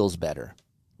feels better.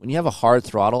 When you have a hard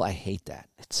throttle, I hate that.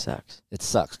 It sucks. It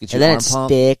sucks. Get and your then arm it pump.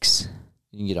 sticks.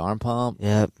 You can get arm pump.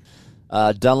 Yep.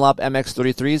 Dunlop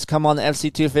MX33s come on the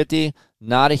FC250.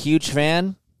 Not a huge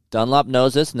fan. Dunlop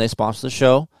knows this, and they sponsor the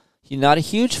show. He's not a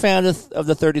huge fan of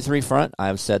the 33 front. I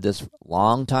have said this a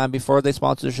long time before they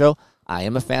sponsor the show. I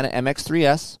am a fan of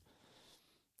MX3S.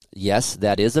 Yes,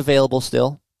 that is available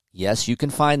still. Yes, you can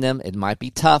find them. It might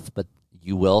be tough, but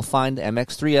you will find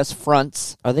MX3S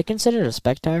fronts. Are they considered a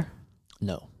spec tire?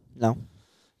 No. No.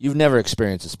 You've never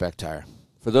experienced a spec tire.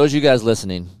 For those of you guys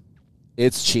listening,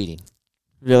 it's cheating.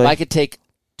 Really? If I could take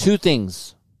two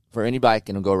things for any bike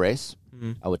in a go race,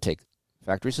 I would take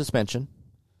factory suspension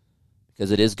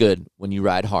because it is good when you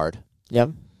ride hard.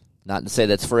 Yep. Not to say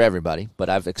that's for everybody, but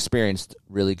I've experienced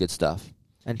really good stuff.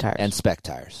 And tires. And spec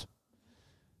tires.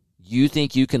 You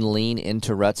think you can lean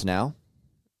into ruts now?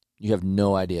 You have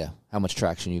no idea how much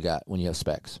traction you got when you have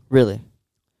specs. Really?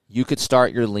 You could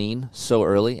start your lean so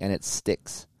early and it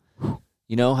sticks.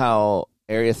 You know how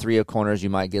area 3 of corners you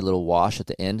might get a little wash at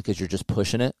the end because you're just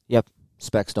pushing it? Yep.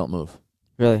 Specs don't move.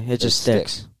 Really? It just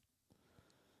sticks.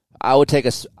 I would take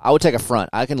a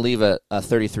front. I can leave a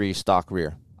 33 stock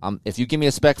rear. If you give me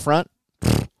a spec front,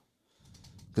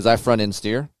 because I front end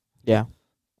steer, Yeah.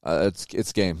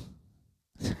 it's game.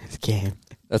 It's game.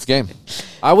 That's game.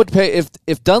 I would pay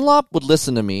if Dunlop would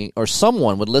listen to me, or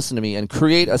someone would listen to me and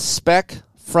create a spec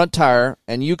front tire,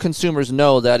 and you consumers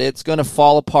know that it's going to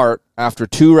fall apart after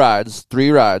 2 rides,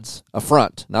 3 rides, a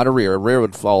front, not a rear. A rear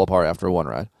would fall apart after 1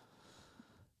 ride.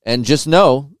 And just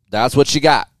know that's what you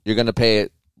got. You're going to pay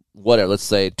it, whatever, let's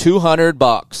say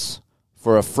 $200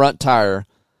 for a front tire,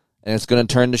 and it's going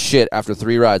to turn to shit after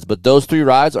 3 rides. But those 3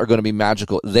 rides are going to be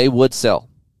magical. They would sell.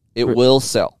 It will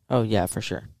sell. Oh, yeah, for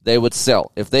sure. They would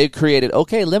sell. If they created,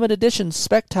 okay, limited edition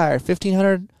spec tire,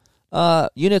 1,500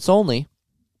 units only,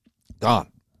 gone.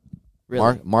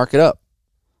 Really? Mark it up.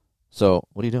 So,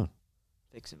 what are you doing?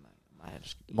 Fixing my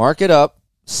Mark it up.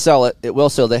 Sell it. It will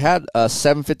sell. They had a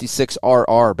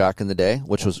 756RR back in the day,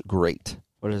 which was great.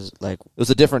 What is it like? It was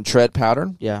a different tread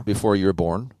pattern Yeah. before you were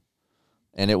born,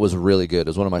 and it was really good. It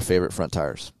was one of my favorite front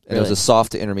tires. And it was Really? a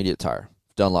soft to intermediate tire,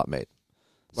 Dunlop made.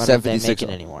 Why don't they make it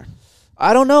anymore?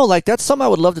 I don't know. Like, that's something I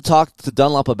would love to talk to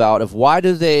Dunlop about, of why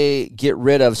do they get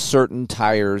rid of certain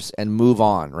tires and move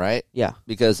on, right? Yeah.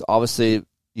 Because obviously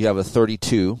you have a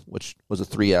 32, which was a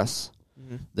 3S.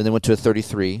 Mm-hmm. Then they went to a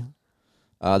 33.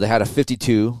 They had a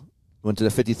 52, went to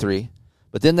the 53.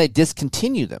 But then they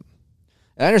discontinued them.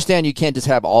 And I understand you can't just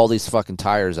have all these fucking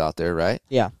tires out there, right?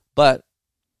 Yeah. But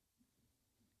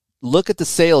look at the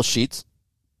sales sheets,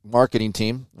 marketing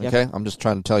team, okay? Yep. I'm just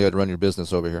trying to tell you how to run your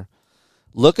business over here.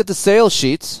 Look at the sales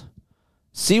sheets.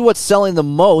 See what's selling the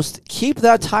most. Keep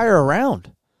that tire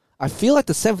around. I feel like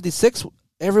the 756,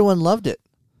 everyone loved it.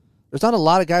 There's not a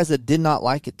lot of guys that did not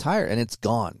like it tire, and it's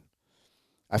gone.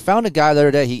 I found a guy the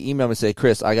other day. He emailed me and said,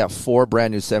 Chris, I got 4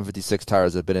 brand new 756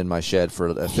 tires that have been in my shed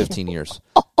for 15 years.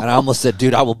 And I almost said,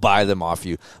 dude, I will buy them off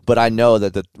you. But I know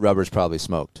that the rubber's probably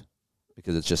smoked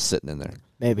because it's just sitting in there.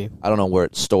 Maybe. I don't know where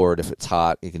it's stored. If it's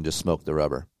hot, you can just smoke the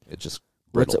rubber. It just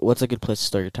brittle. What's a good place to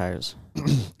store your tires?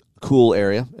 Cool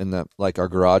area, in that, like, our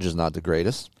garage is not the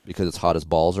greatest because it's hot as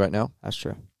balls right now. That's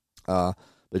true. But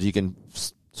if you can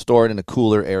store it in a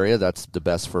cooler area, that's the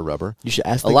best for rubber. You should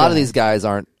ask a lot of these guys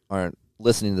aren't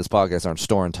listening to this podcast, aren't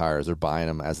storing tires. They're buying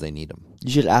them as they need them.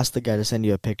 You should ask the guy to send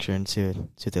you a picture and see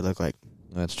what they look like.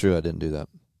 That's true. I didn't do that.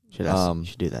 You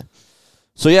should do that.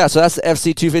 So that's the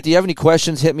FC250. You have any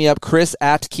questions, hit me up, Chris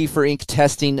at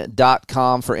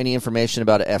KieferInkTesting.com for any information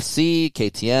about FC,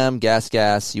 KTM,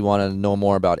 Gas. You want to know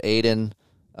more about Aiden,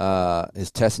 his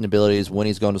testing abilities, when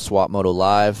he's going to Swap Moto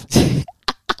Live.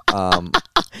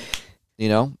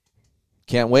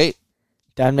 Can't wait.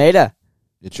 Don Maida.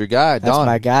 It's your guy, That's Don.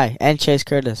 my guy. And Chase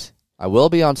Curtis. I will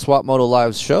be on Swap Moto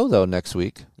Live's show, though, next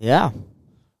week. Yeah.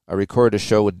 I recorded a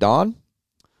show with Don,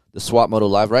 the Swap Moto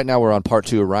Live. Right now we're on part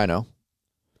 2 of Rhino.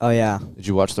 Oh, yeah. Did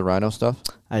you watch the Rhino stuff?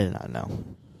 I did not know.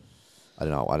 I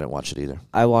don't know. I didn't watch it either.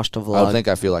 I watched a vlog. I don't think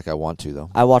I feel like I want to,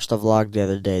 though. I watched a vlog the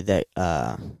other day that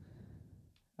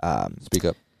Speak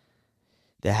up.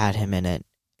 that had him in it.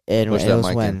 It Push that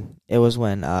mic in. was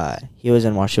when he was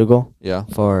in Washougal Yeah.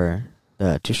 for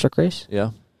the 2-stroke race.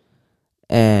 Yeah.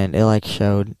 And it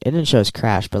showed, it didn't show his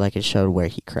crash, but it showed where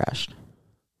he crashed.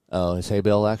 Oh, his hay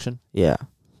bale action? Yeah.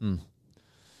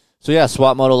 So,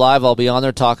 Swap Moto Live, I'll be on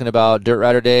there talking about Dirt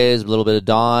Rider Days, a little bit of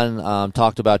Don,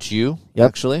 talked about you,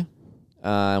 actually.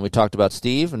 And we talked about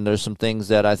Steve, and there's some things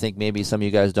that I think maybe some of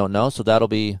you guys don't know, so that'll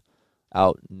be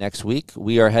out next week.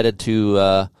 We are headed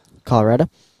to Colorado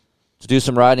to do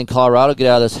some riding in Colorado, get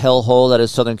out of this hellhole that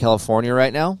is Southern California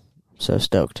right now. So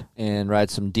stoked. And ride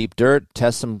some deep dirt,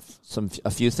 test a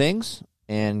few things,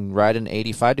 and ride in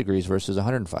 85 degrees versus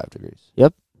 105 degrees.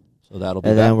 Yep. So that'll be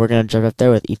And then we're going to drive up there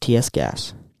with ETS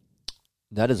gas.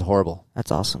 That is horrible. That's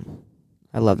awesome.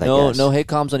 I love that gas. No hay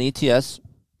comms on ETS.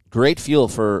 Great fuel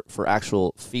for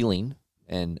actual feeling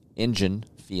and engine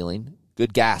feeling.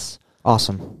 Good gas.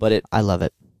 Awesome. But I love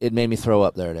it. It made me throw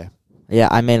up the other day. Yeah,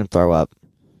 I made him throw up.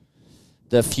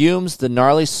 The fumes, the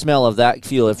gnarly smell of that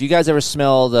fuel. If you guys ever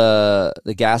smell the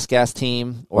gas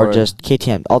team or just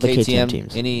KTM, all the KTM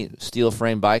teams, any steel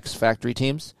frame bikes factory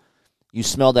teams, you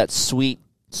smell that sweet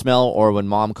smell, or when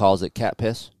Mom calls it cat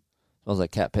piss. Smells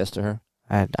like cat piss to her.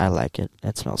 I like it.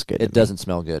 It smells good. It doesn't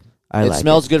smell good. It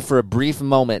smells good for a brief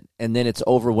moment, and then it's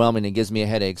overwhelming and gives me a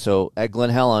headache. So at Glen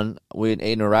Helen, we and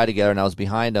Aiden were riding together, and I was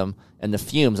behind him, and the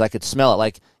fumes, I could smell it.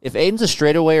 Like, if Aiden's a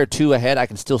straightaway or 2 ahead, I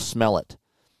can still smell it.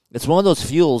 It's one of those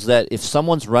fuels that if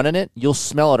someone's running it, you'll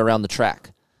smell it around the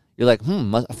track. You're like,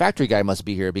 a factory guy must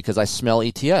be here because I smell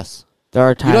ETS. There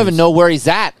are times you don't even know where he's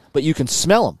at, but you can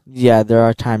smell him. Yeah, there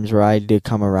are times where I do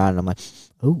come around, and I'm like,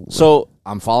 ooh. So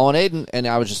I'm following Aiden, and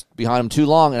I was just behind him too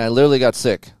long, and I literally got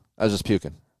sick. I was just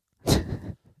puking.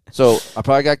 So I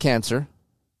probably got cancer.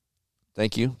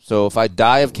 Thank you. So if I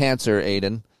die of cancer,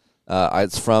 Aiden,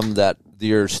 it's from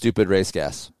your stupid race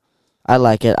gas. I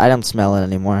like it. I don't smell it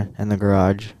anymore in the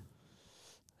garage.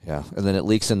 Yeah, and then it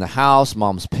leaks in the house.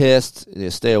 Mom's pissed.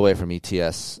 Stay away from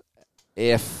ETS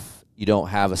if you don't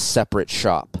have a separate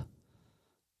shop.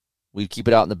 We keep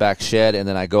it out in the back shed, and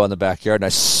then I go in the backyard, and I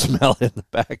smell it in the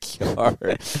backyard.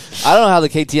 I don't know how the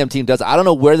KTM team does it. I don't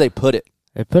know where they put it.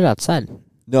 They put it outside.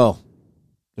 No.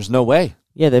 There's no way.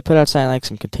 Yeah, they put it outside in like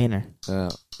some container.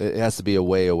 It has to be a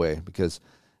way away, because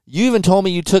you even told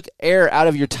me you took air out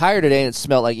of your tire today, and it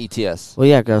smelled like ETS. Well,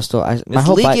 yeah, girl, it's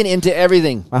leaking into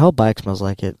everything. My whole bike smells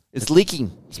like it. It's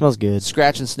leaking. It smells good.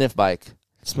 Scratch and sniff bike.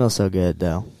 It smells so good,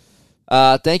 though.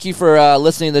 Thank you for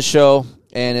listening to the show.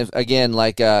 And if, again,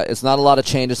 it's not a lot of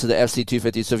changes to the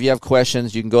FC250. So if you have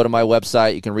questions, you can go to my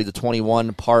website. You can read the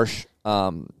 21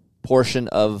 portion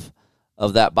of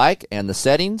that bike and the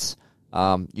settings.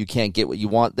 You can't get what you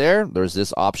want there. There's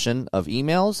this option of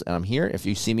emails, and I'm here. If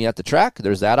you see me at the track,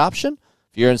 there's that option.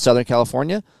 If you're in Southern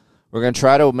California, we're going to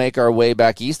try to make our way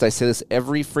back east. I say this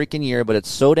every freaking year, but it's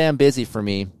so damn busy for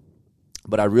me.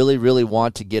 But I really, really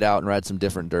want to get out and ride some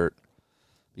different dirt,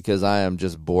 because I am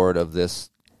just bored of this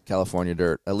California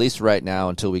dirt, at least right now,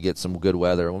 until we get some good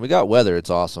weather. When we got weather, it's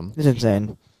awesome. It's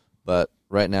insane. But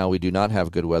right now, we do not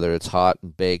have good weather. It's hot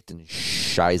and baked and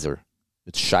shizer.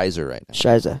 It's shizer right now.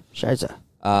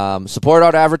 Shizer. Support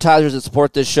our advertisers that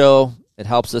support this show. It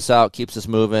helps us out, keeps us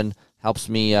moving, helps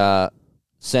me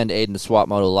send Aiden to Swap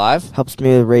Moto Live. Helps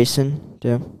me with racing,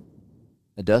 too.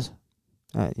 It does?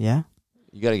 Yeah.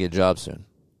 You got to get a job soon.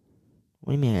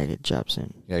 What do you mean I get a job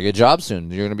soon? You got to get a job soon.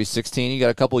 You're going to be 16. You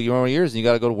got a couple more years, and you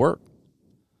got to go to work.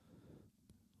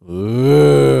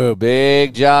 Ooh,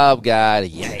 big job, guy.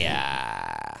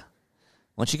 Yeah.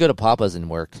 Why don't you go to Papa's and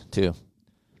work, too?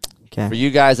 Okay. For you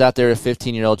guys out there with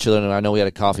 15-year-old children, I know we had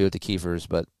a coffee with the Kiefers,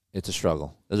 but it's a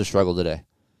struggle. There's a struggle today.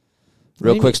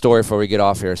 Real quick story before we get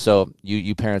off here, so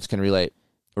you parents can relate.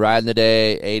 Riding the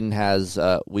day, Aiden has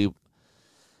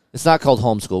it's not called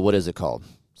homeschool. What is it called?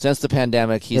 Since the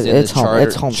pandemic, he's in this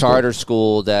charter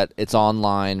school that it's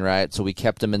online, right? So we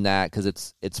kept him in that because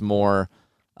it's more.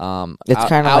 It's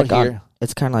kind of like here.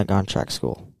 It's kind of like on track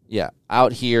school. Yeah,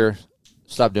 out here.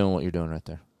 Stop doing what you're doing right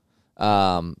there.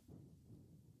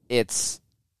 It's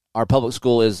our public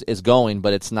school is going,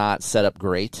 but it's not set up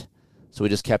great. So we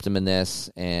just kept him in this,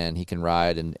 and he can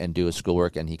ride and do his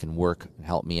schoolwork, and he can work and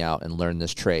help me out and learn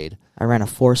this trade. I ran a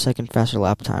 4-second faster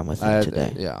lap time with him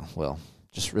today. Yeah, well,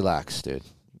 just relax, dude.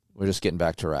 We're just getting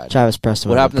back to ride. Travis Preston.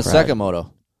 What happened to second moto?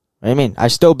 What do you mean? I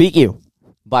still beat you.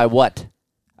 By what?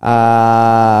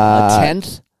 A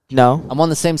tenth? No. I'm on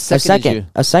the same second as you.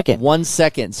 A second. 1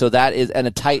 second. So that is and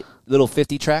a tight little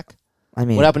 50 track. I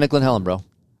mean, what happened to Glen Helen, bro? What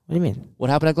do you mean? What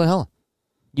happened at Glen Helen?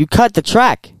 You cut the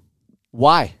track.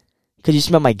 Why? Because you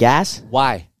smelled my gas?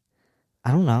 Why?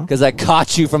 I don't know. Because I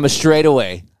caught you from a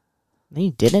straightaway. No,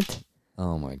 you didn't.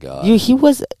 Oh, my God. He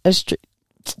was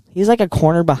he's like a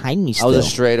corner behind me still. I was a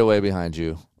straightaway behind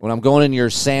you. When I'm going in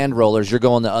your sand rollers, you're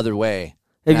going the other way.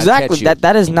 Exactly.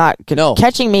 That is not... No.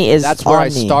 Catching me is That's where on I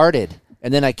started.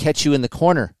 And then I catch you in the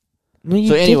corner. No, you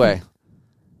so anyway, didn't.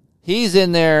 He's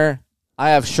in there. I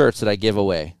have shirts that I give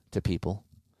away to people.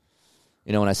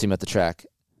 You know, when I see him at the track.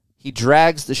 He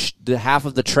drags the half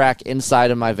of the track inside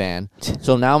of my van.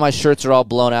 So now my shirts are all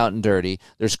blown out and dirty.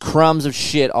 There's crumbs of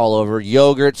shit all over.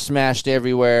 Yogurt smashed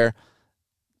everywhere.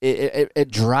 It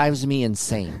drives me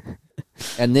insane.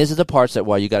 And these are the parts that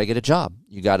why you got to get a job.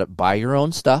 You got to buy your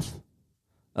own stuff.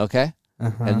 Okay?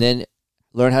 Uh-huh. And then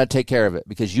learn how to take care of it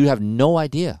because you have no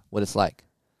idea what it's like.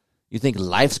 You think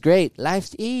life's great.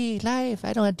 Life. I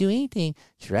don't have to do anything.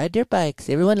 Just ride dirt bikes.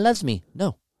 Everyone loves me.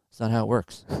 No, that's not how it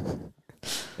works.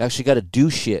 You actually got to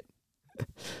do shit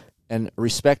and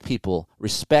respect people.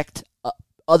 Respect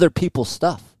other people's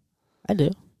stuff. I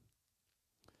do.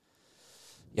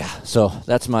 Yeah, so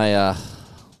that's my,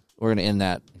 we're going to end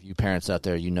that. If you parents out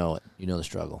there, you know it. You know the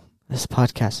struggle. This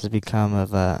podcast has become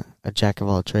of a jack of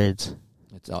all trades.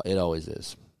 It always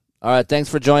is. All right, thanks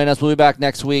for joining us. We'll be back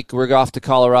next week. We're off to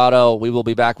Colorado. We will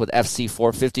be back with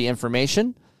FC450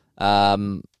 information.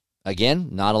 Again,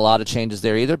 not a lot of changes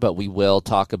there either, but we will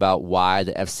talk about why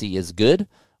the FC is good,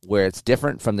 where it's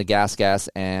different from the Gas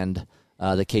and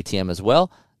the KTM as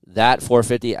well. That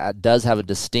 450 does have a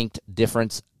distinct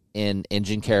difference in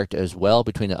engine character as well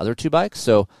between the other two bikes.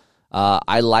 So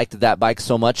I liked that bike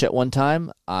so much at one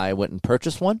time, I went and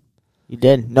purchased one. You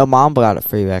did? No, Mom bought it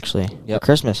for you, actually, for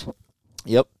Christmas.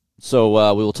 Yep.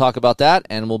 So we will talk about that,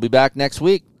 and we'll be back next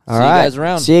week. All See right. you guys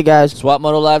around. See you guys.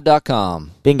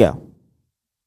 SwapMotoLive.com. Bingo.